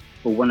Sergey,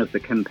 or one of the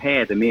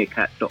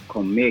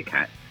comparethemeerkat.com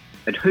meerkats,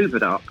 had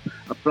hoovered up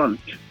a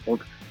bunch of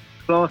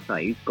Class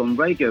A's gone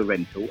radio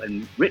rental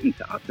and written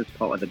to us as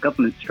part of the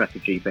government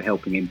strategy for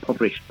helping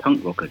impoverished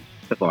punk rockers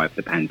survive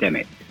the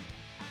pandemic.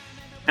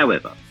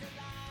 However,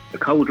 the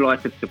cold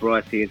light of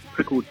sobriety has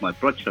prickled my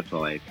bloodshot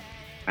eyes,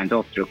 and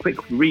after a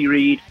quick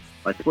reread,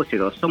 I spotted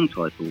our song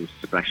titles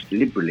splashed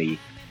liberally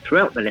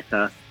throughout the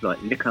letter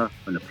like liquor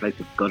on a plate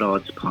of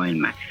Goddard's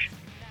pine mash.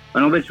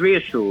 And I was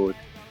reassured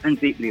and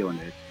deeply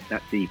honoured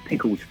that the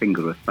pickled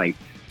finger of fate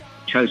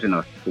had chosen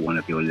us for one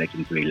of your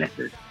legendary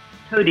letters.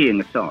 Toadying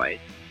aside,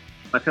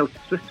 I felt a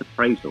swift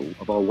appraisal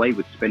of our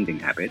wayward spending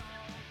habits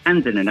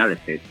and an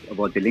analysis of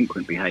our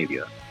delinquent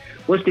behaviour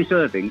was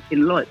deserving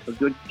in light of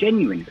your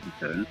genuine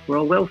concern for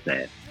our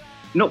welfare,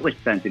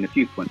 notwithstanding a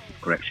few points of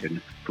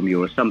correction from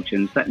your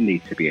assumptions that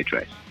need to be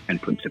addressed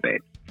and put to bed,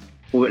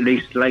 or at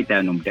least laid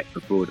down on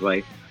Deptford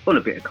Broadway on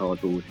a bit of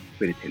cardboard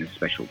with a tin of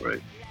special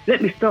brew.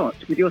 Let me start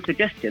with your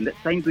suggestion that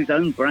Sainsbury's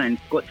own brand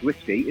Scotch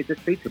whisky is a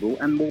suitable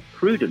and more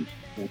prudent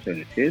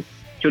alternative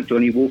to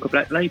Johnny Walker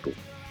Black Label.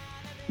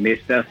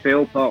 Mr.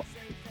 Philpott,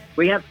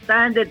 we have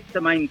standards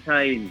to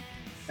maintain,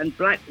 and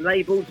black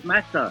labels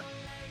matter.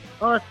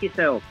 Ask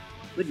yourself,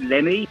 would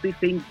Lemmy be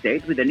seen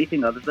dead with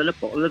anything other than a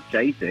bottle of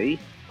Jay-Z?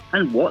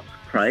 And what,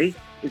 pray,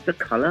 is the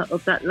colour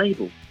of that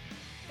label?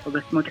 I'll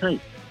rest my case.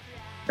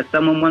 As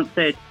someone once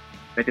said,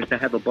 better to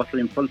have a bottle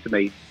in front of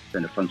me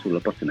than a frontal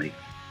lobotomy.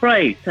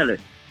 Pray, tell us,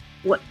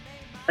 what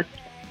a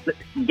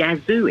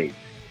yazoo is?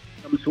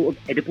 Some sort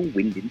of edible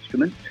wind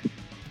instrument?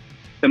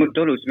 The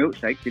McDonald's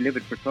milkshake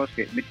delivered for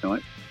Target at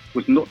midnight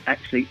was not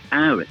actually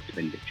our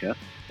expenditure,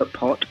 but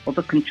part of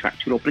a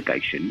contractual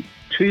obligation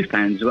two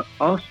fans were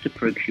asked to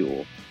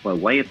procure by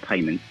way of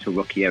payment to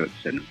Rocky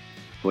Erickson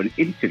for an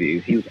interview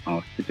he was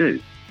asked to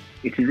do.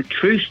 It is a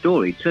true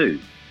story too.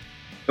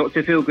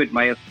 Dr. Feelgood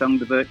may have sung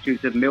the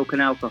virtues of milk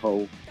and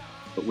alcohol,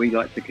 but we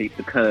like to keep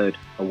the curd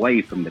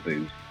away from the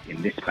booze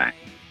in this pack.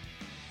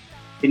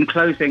 In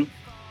closing,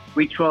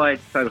 we tried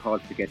so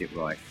hard to get it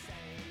right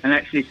and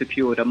actually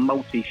secured a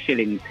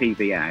multi-shilling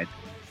TV ad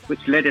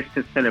which led us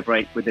to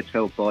celebrate with the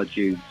 12-bar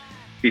Jews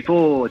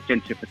before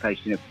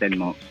gentrification of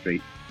Denmark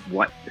Street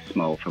wiped the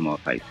smile from our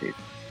faces.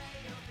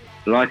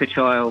 Like a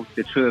child,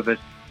 the two of us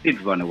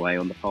did run away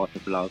on the path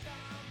of love,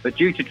 but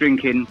due to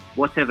drinking,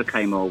 whatever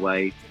came our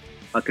way,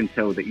 I can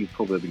tell that you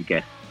probably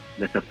guessed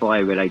that a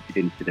fire-related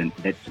incident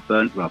led to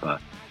burnt rubber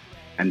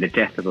and the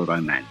death of a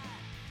romance.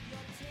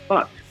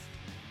 But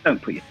don't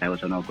put your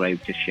tails on our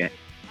grave just yet.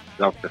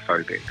 Love the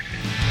Phobics.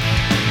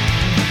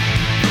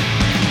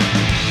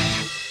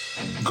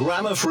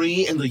 Grammar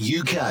Free in the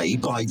UK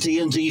by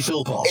D&D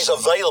Philpott is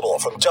available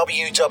from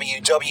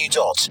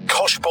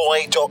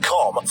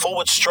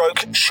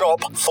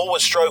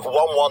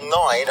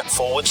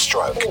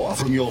www.koshboy.com/shop/119/ or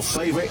from your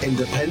favourite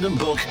independent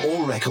book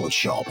or record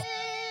shop.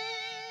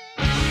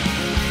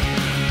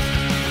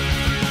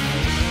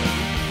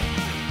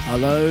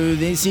 Hello,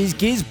 this is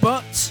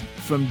Gizbot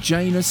from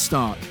Jaina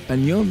Stark,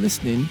 and you're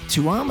listening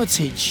to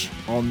Armitage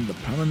on the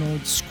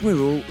Paranoid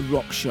Squirrel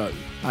Rock Show.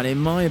 And in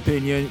my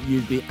opinion,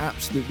 you'd be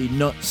absolutely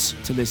nuts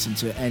to listen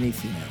to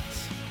anything else.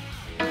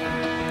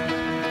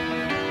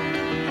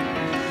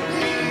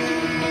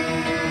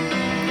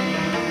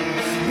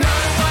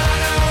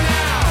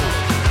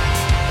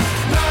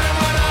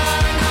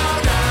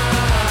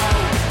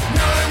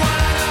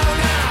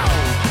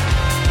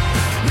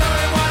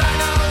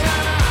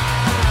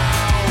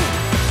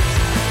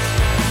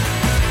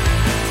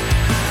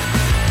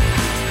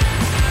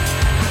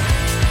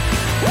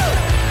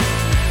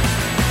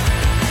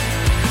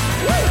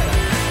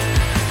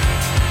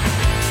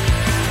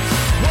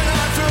 When I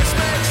first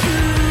met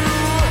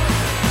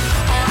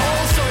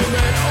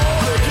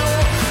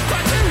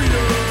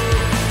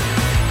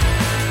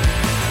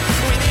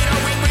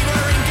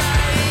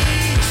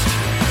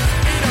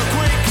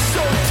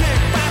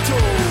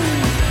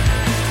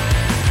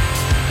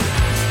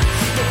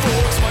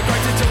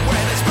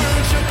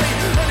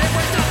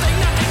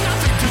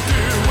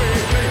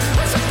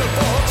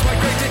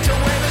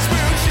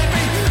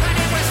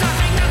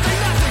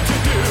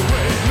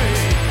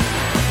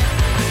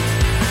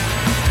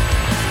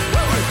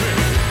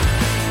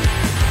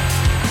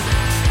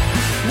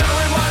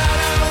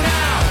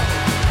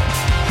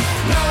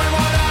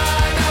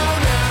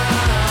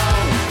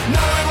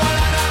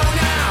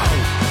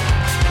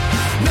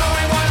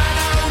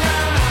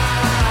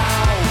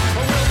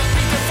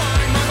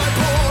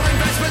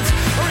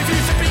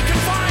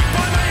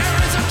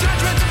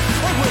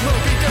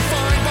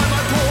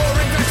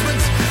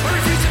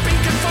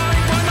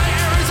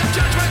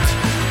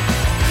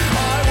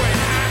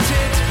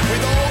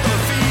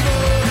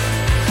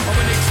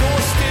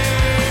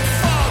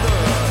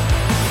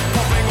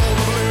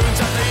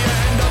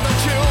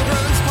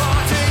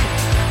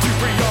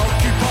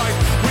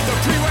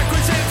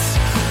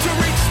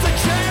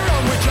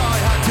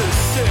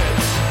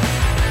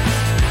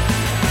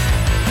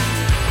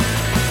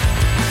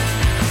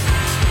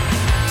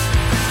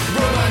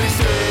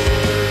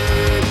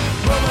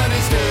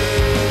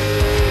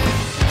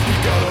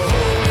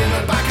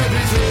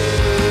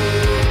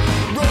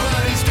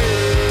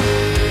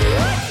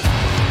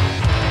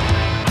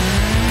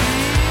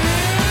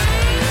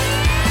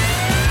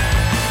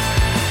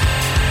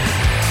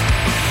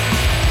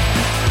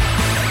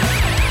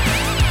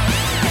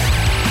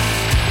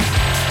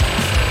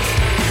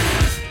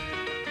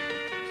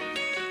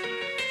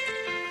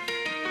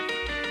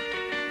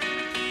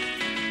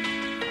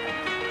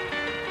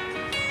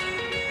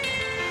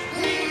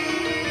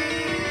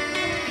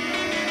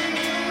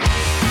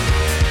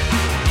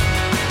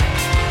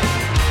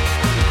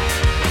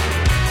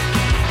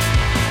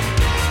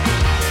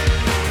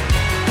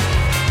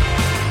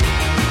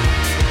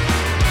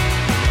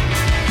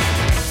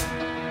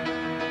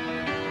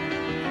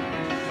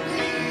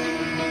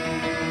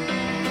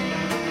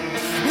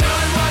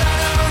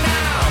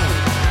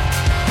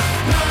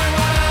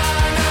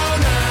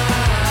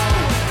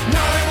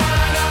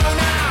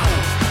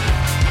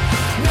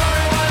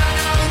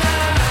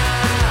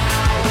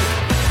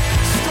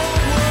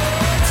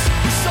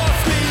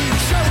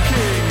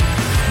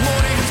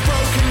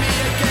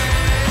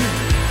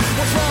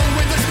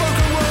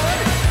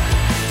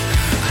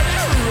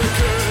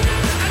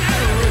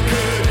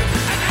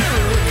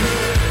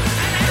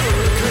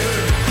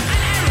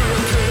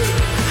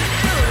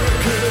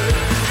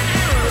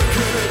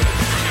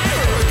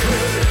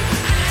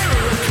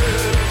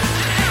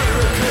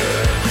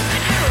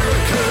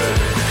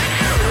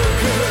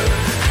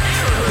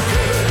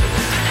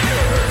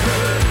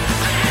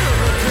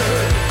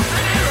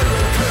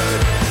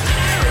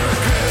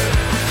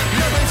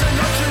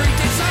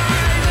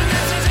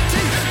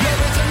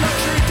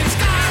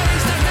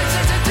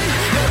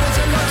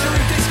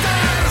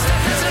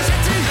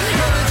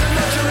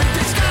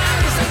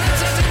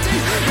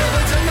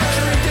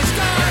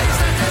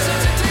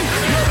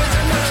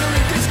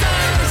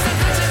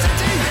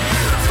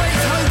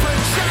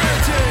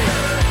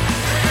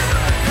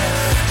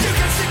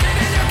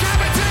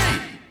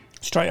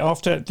straight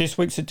after this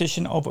week's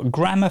edition of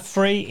Grammar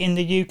Free in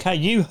the UK.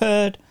 You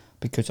heard,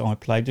 because I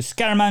played, the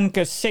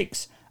Scaramanga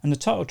 6 and the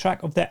title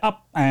track of their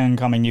up and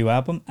coming new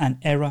album, An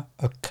Error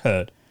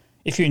Occurred.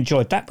 If you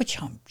enjoyed that,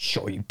 which I'm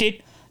sure you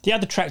did, the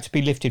other track to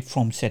be lifted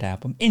from said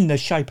album, in the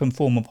shape and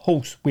form of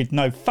Horse with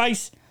No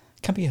Face,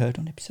 can be heard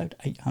on episode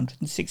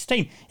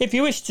 816. If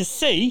you wish to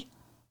see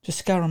the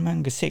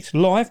Scaramanga 6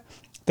 live,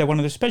 they're one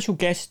of the special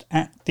guests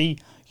at the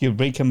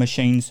Eureka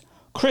Machines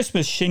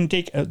Christmas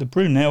Shindig at the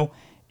Brunel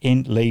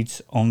in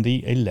Leeds on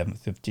the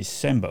 11th of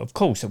December. Of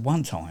course, at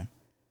one time,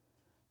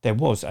 there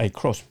was a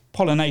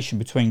cross-pollination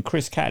between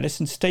Chris Catalyst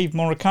and Steve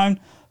Morricone,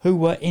 who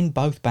were in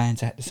both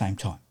bands at the same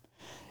time.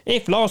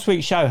 If last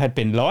week's show had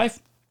been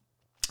live,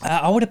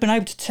 I would have been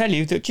able to tell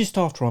you that just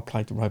after I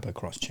played the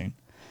Robocross tune,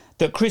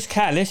 that Chris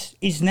Catalyst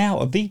is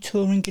now the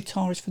touring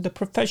guitarist for the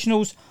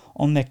Professionals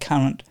on their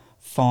current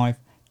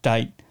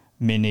 5-date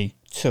mini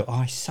tour.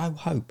 I so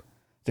hope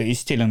that he's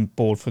still on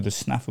board for the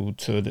SNAFU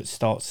tour that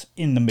starts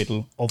in the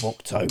middle of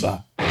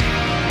October.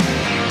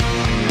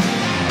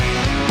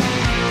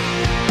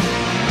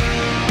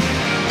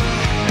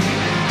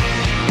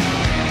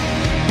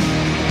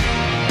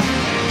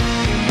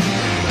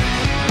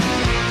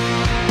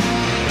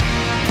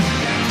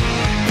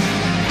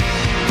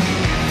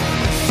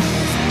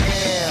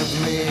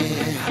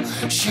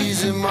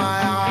 She's in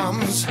my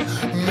arms,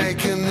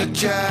 making the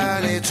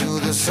journey to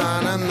the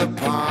sun and the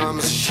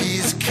palms.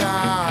 She's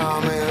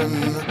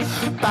coming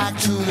back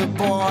to the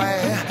boy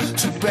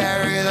to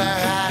bury the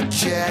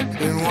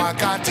hatchet in what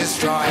got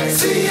destroyed.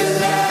 See you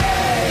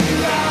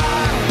later,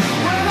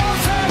 when all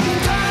said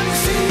and done.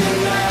 See you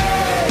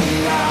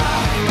later,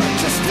 but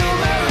you're still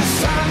there,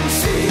 son.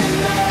 See you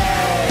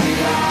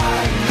later,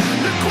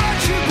 look what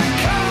you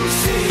become.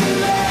 See you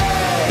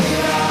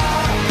later,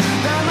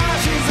 them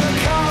ashes are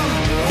come.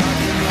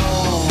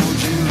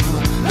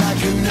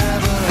 You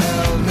never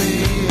held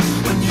me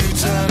when you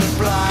turned a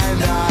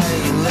blind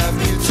eye and left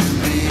me to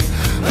be.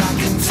 I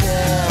can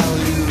tell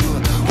you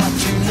what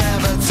you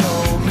never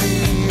told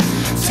me.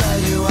 Tell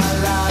you I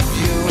love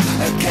you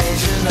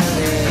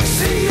occasionally.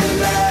 See you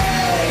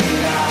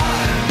later,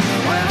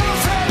 when all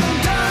said and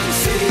done.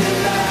 See you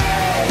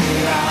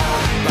later,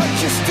 but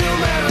you're still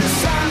Mary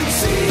Sun.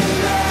 See you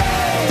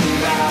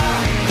later,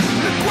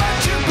 look what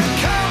you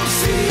become.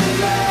 See you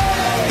later,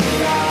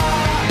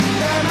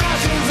 them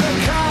ashes are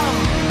come.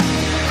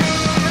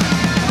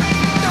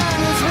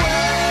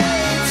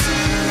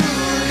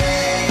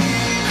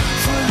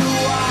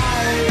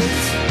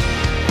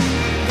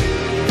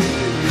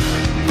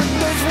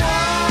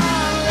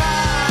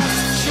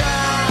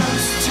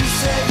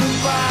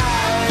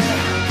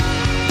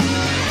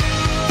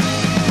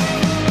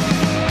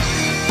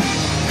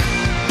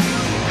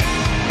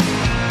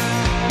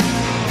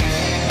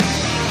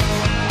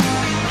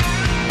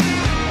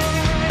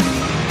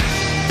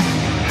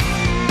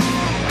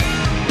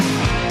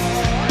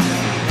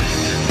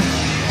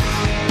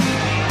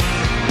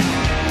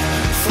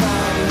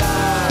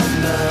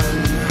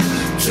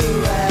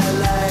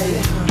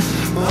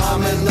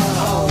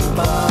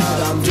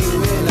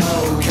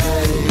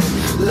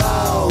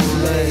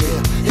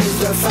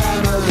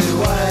 Family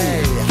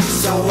way,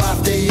 so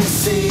after you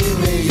see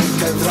me, you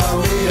can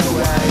throw me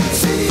away.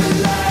 See you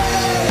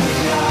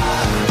later,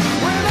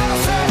 when all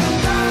said and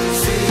done.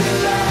 See you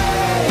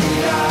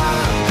later,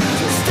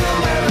 you're still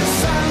there, the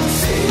sun.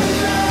 See you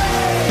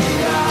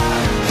later,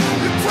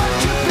 look what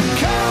you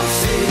become.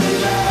 See you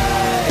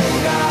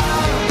later,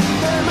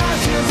 them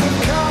ashes have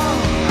come.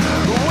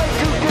 Way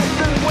too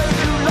distant, way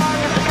too long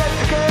to get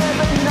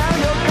together. Now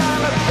you're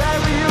gonna say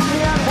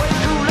reunion. Way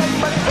too late,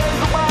 but say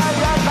goodbye.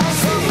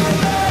 See you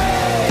later.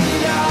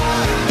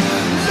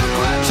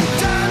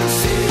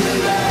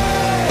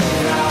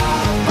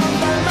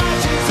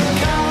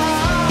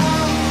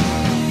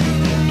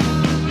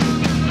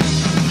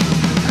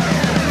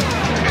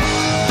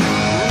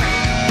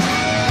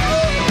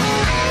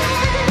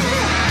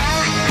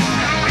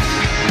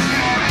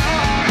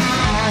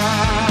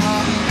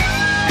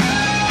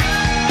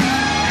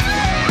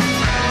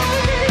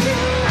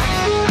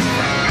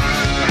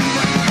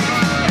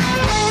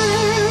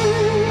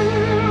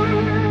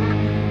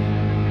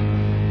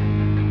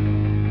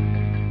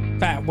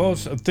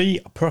 Was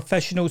the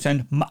Professionals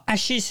and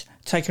Ashes,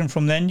 taken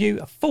from their new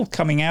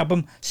forthcoming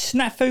album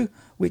SNAFU,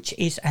 which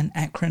is an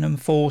acronym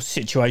for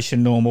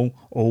Situation Normal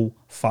All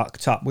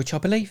Fucked Up, which I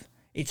believe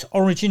its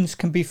origins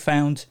can be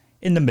found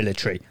in the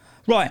military.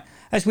 Right,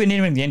 as we're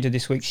nearing the end of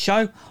this week's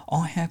show,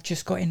 I have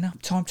just got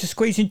enough time to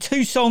squeeze in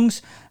 2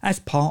 songs as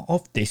part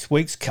of this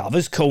week's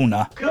Covers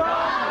Corner.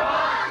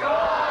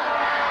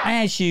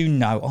 As you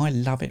know, I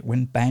love it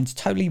when bands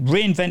totally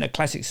reinvent a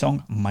classic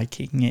song,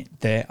 making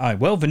it their own.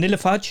 Well, Vanilla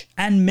Fudge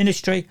and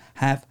Ministry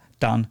have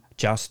done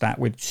just that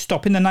with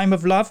Stop in the Name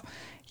of Love.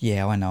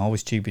 Yeah, I know, I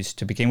was dubious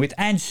to begin with.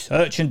 And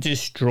Search and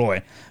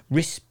Destroy,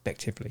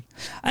 respectively.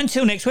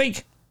 Until next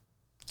week,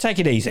 take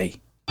it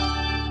easy.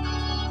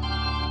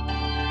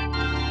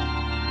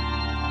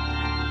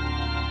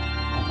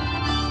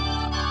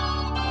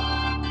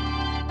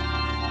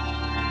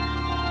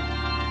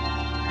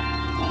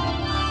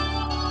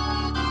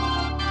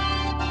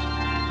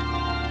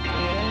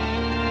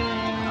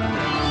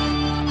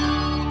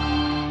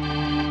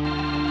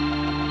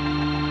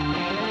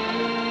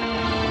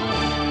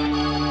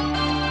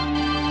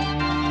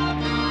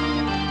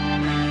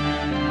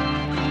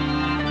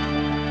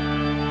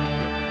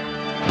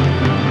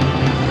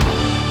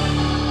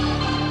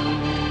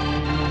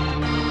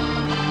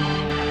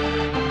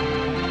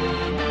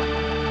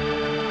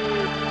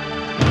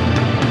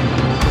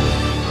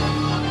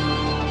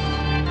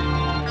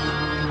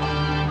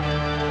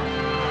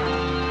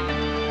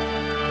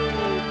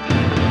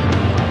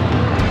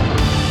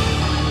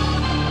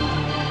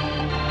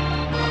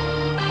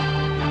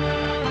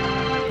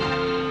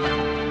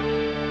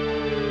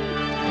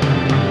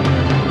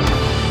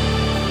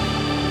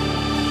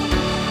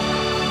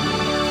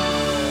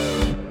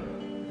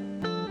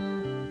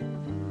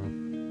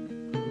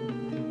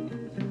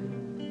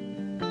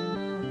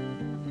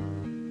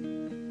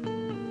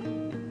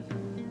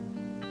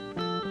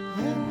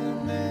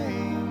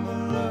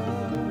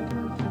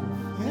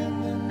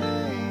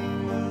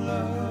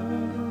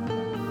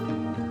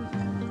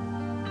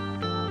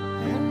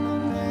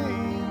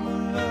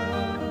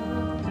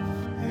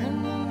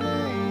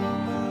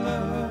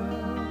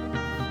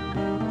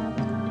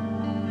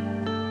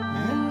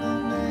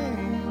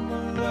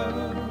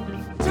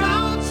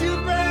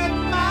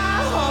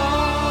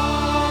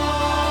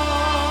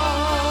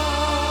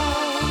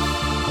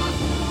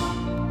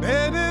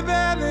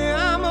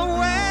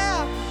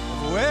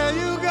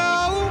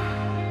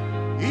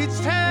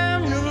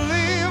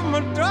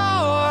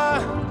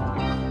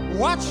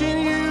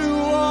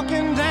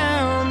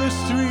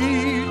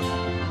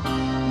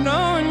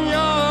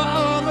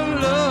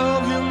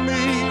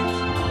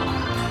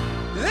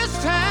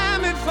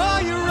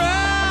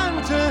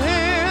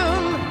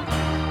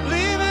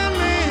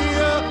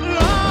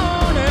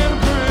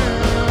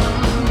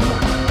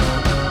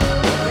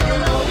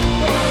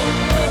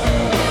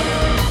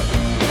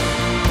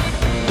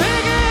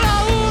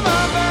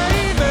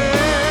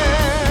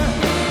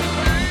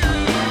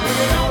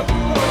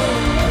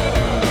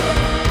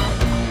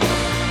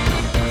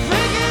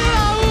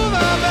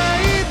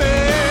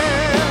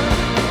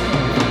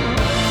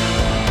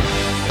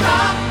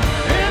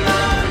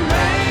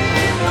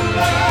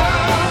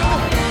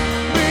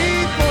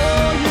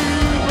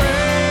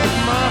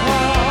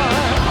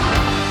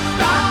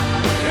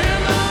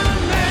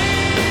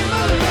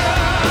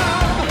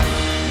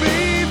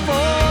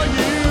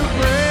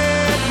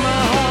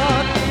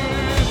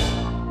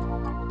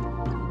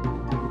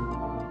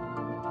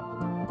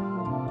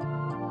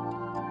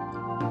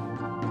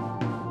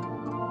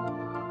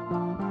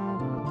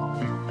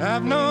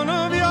 I've known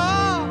of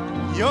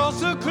your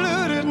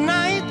secluded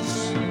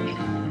nights.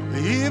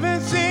 Even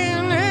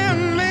seen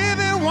him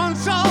maybe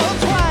once or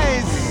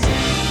twice.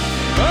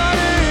 But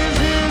is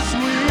his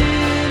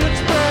sweet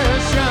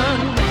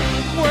expression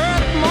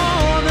worth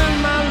more than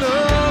my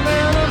love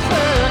and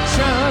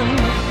affection?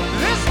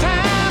 This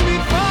time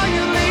before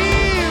you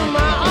leave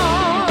my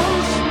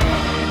arms,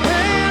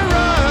 hey,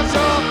 rush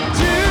up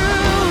to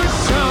his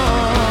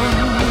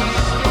songs.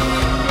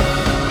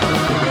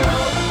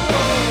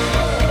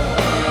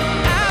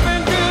 I've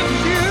been good to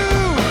you.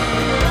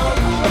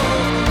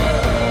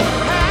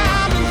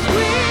 I've been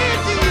sweet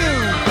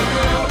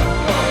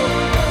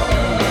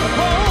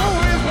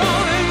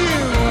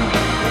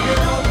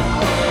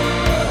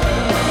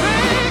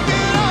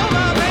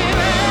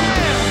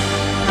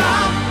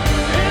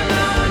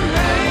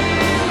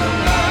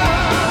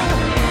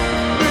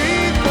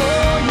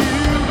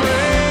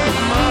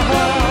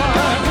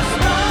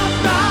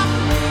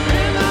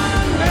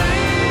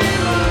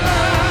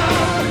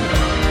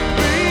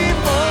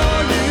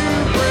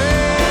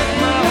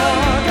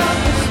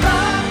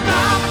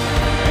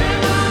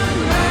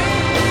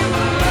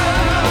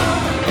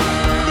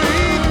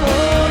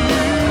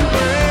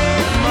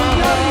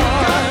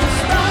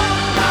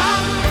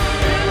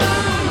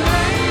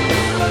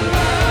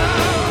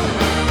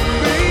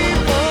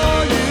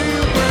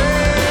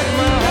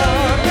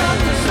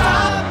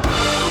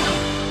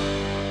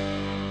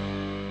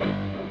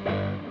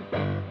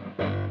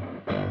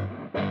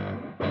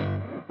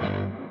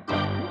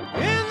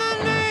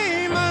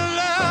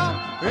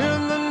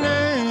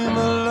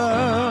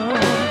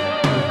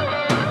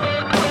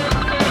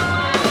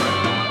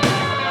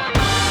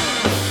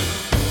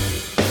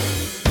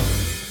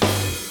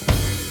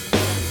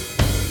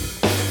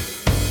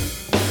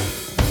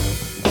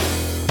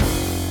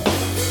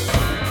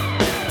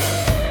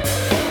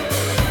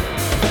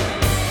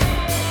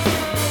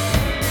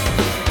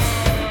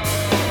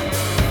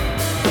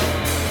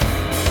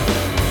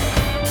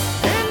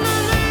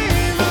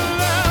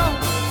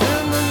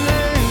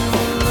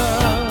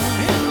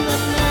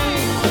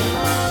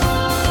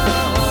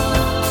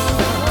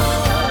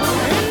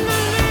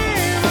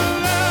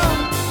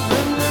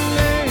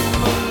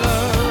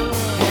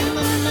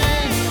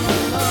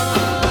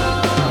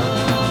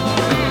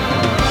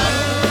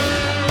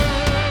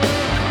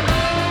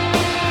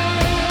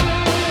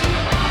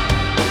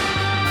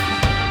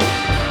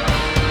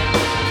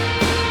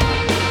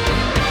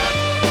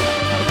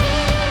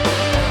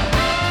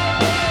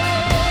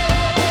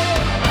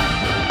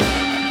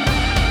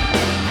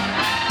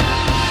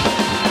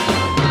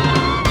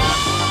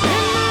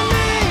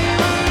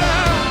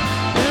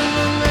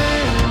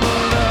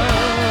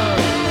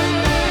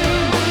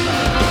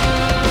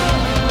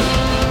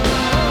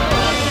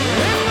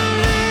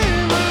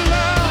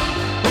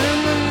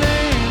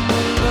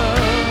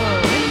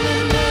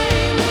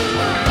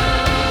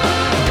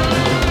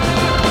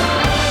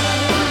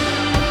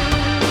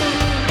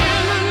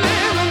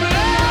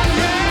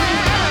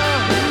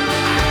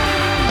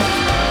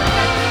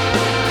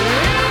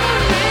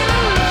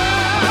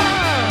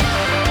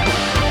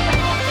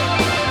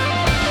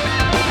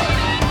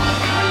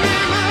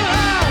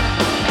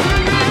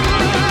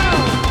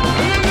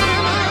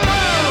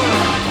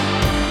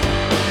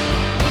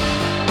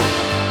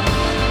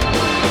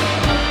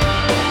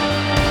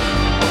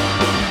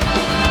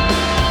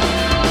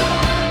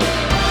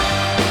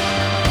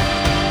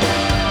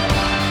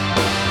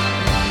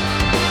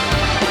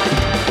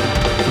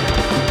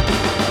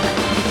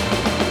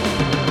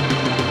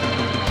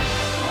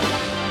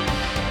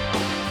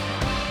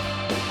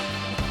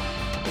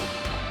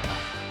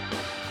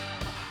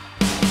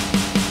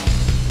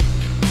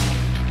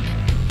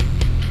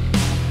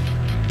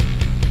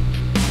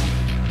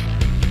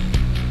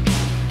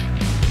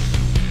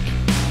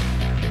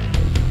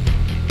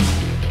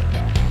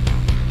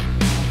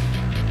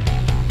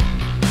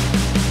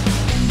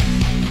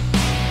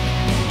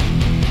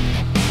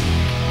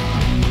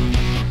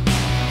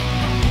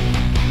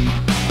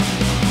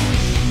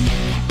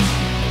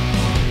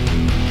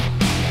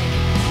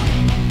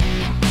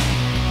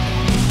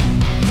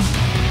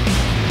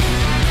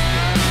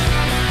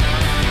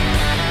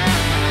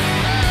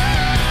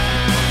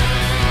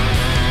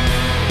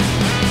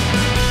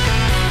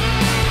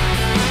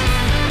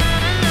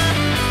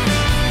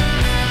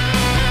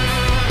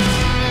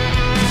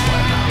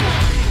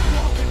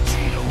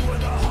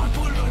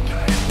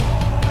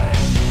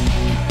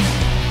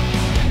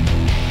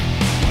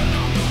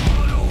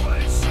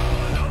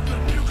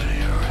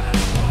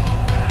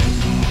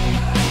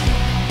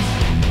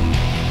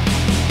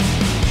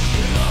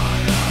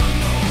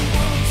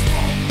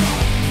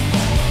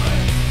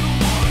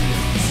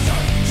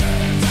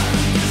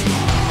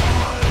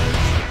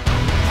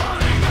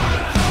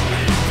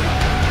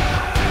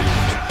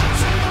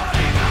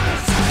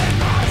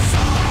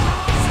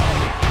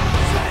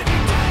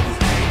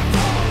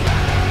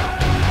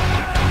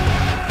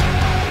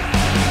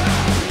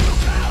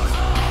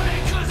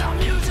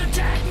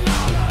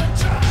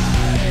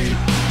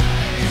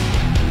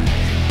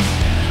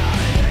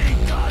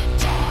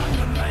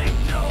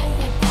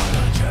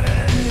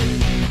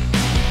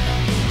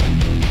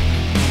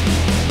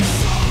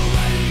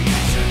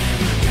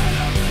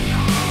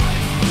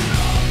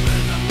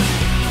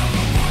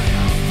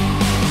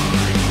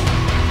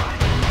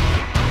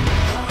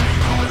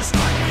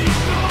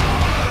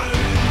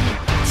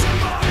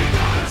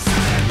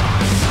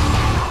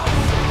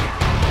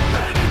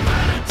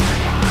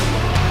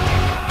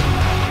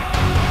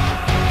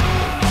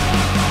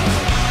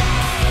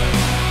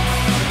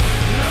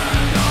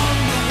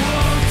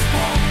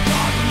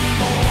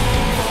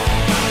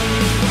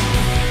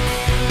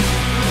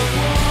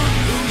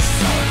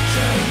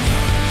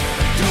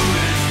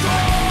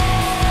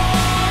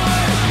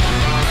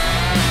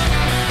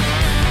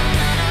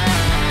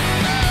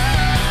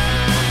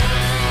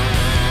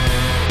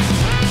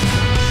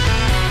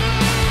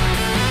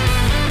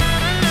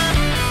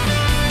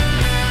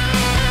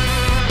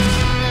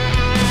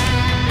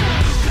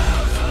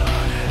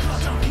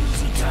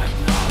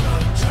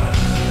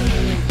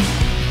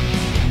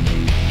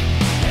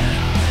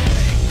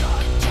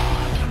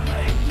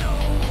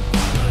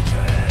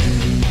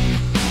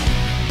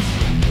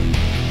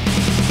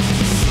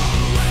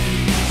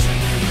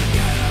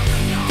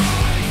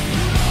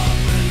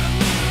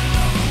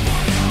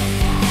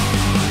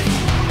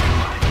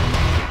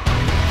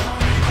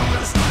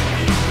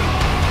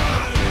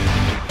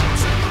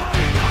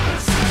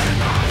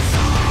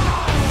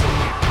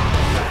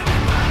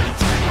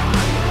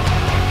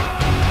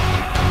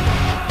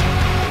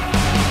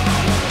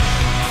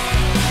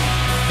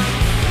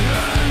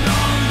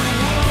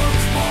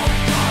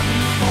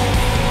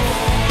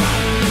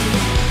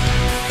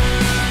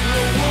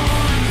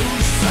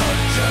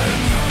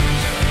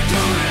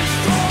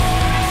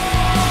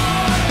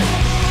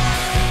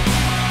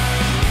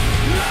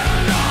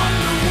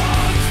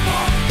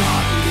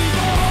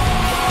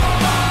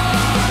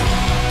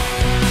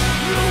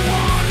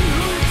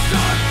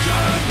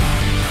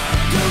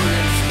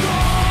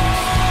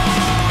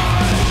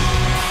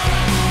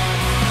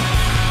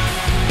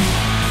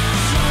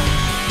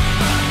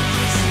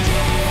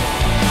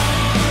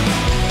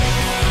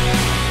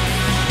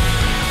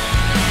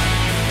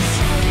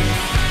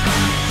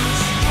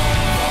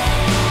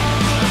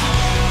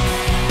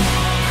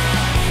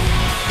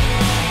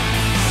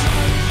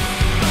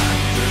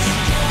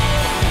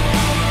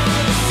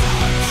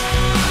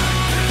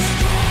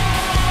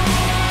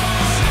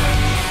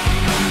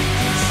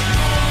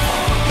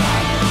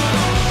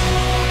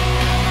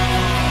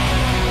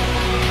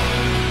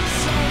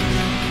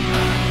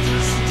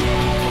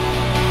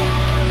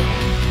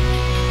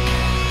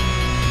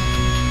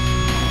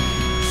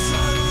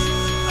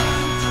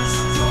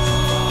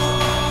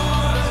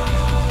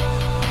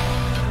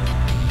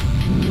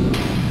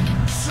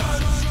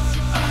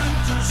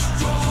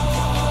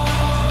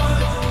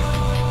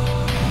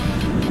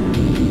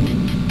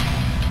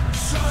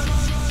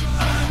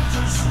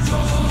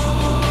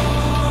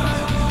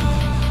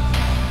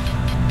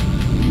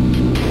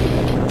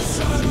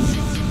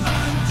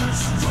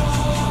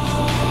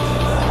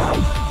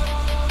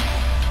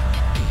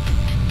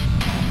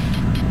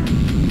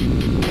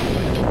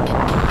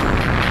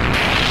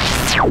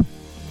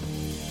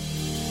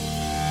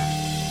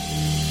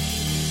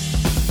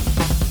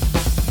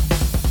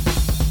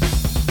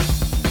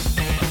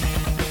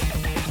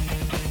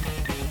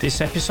This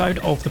episode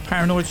of the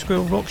Paranoid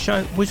Squirrel Rock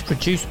Show was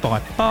produced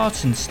by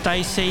Bart and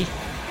Stacey,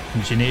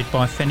 engineered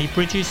by Fenny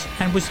Bridges,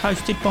 and was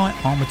hosted by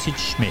Armitage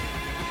Smith,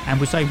 and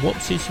was a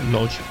What's His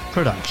Lodge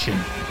production.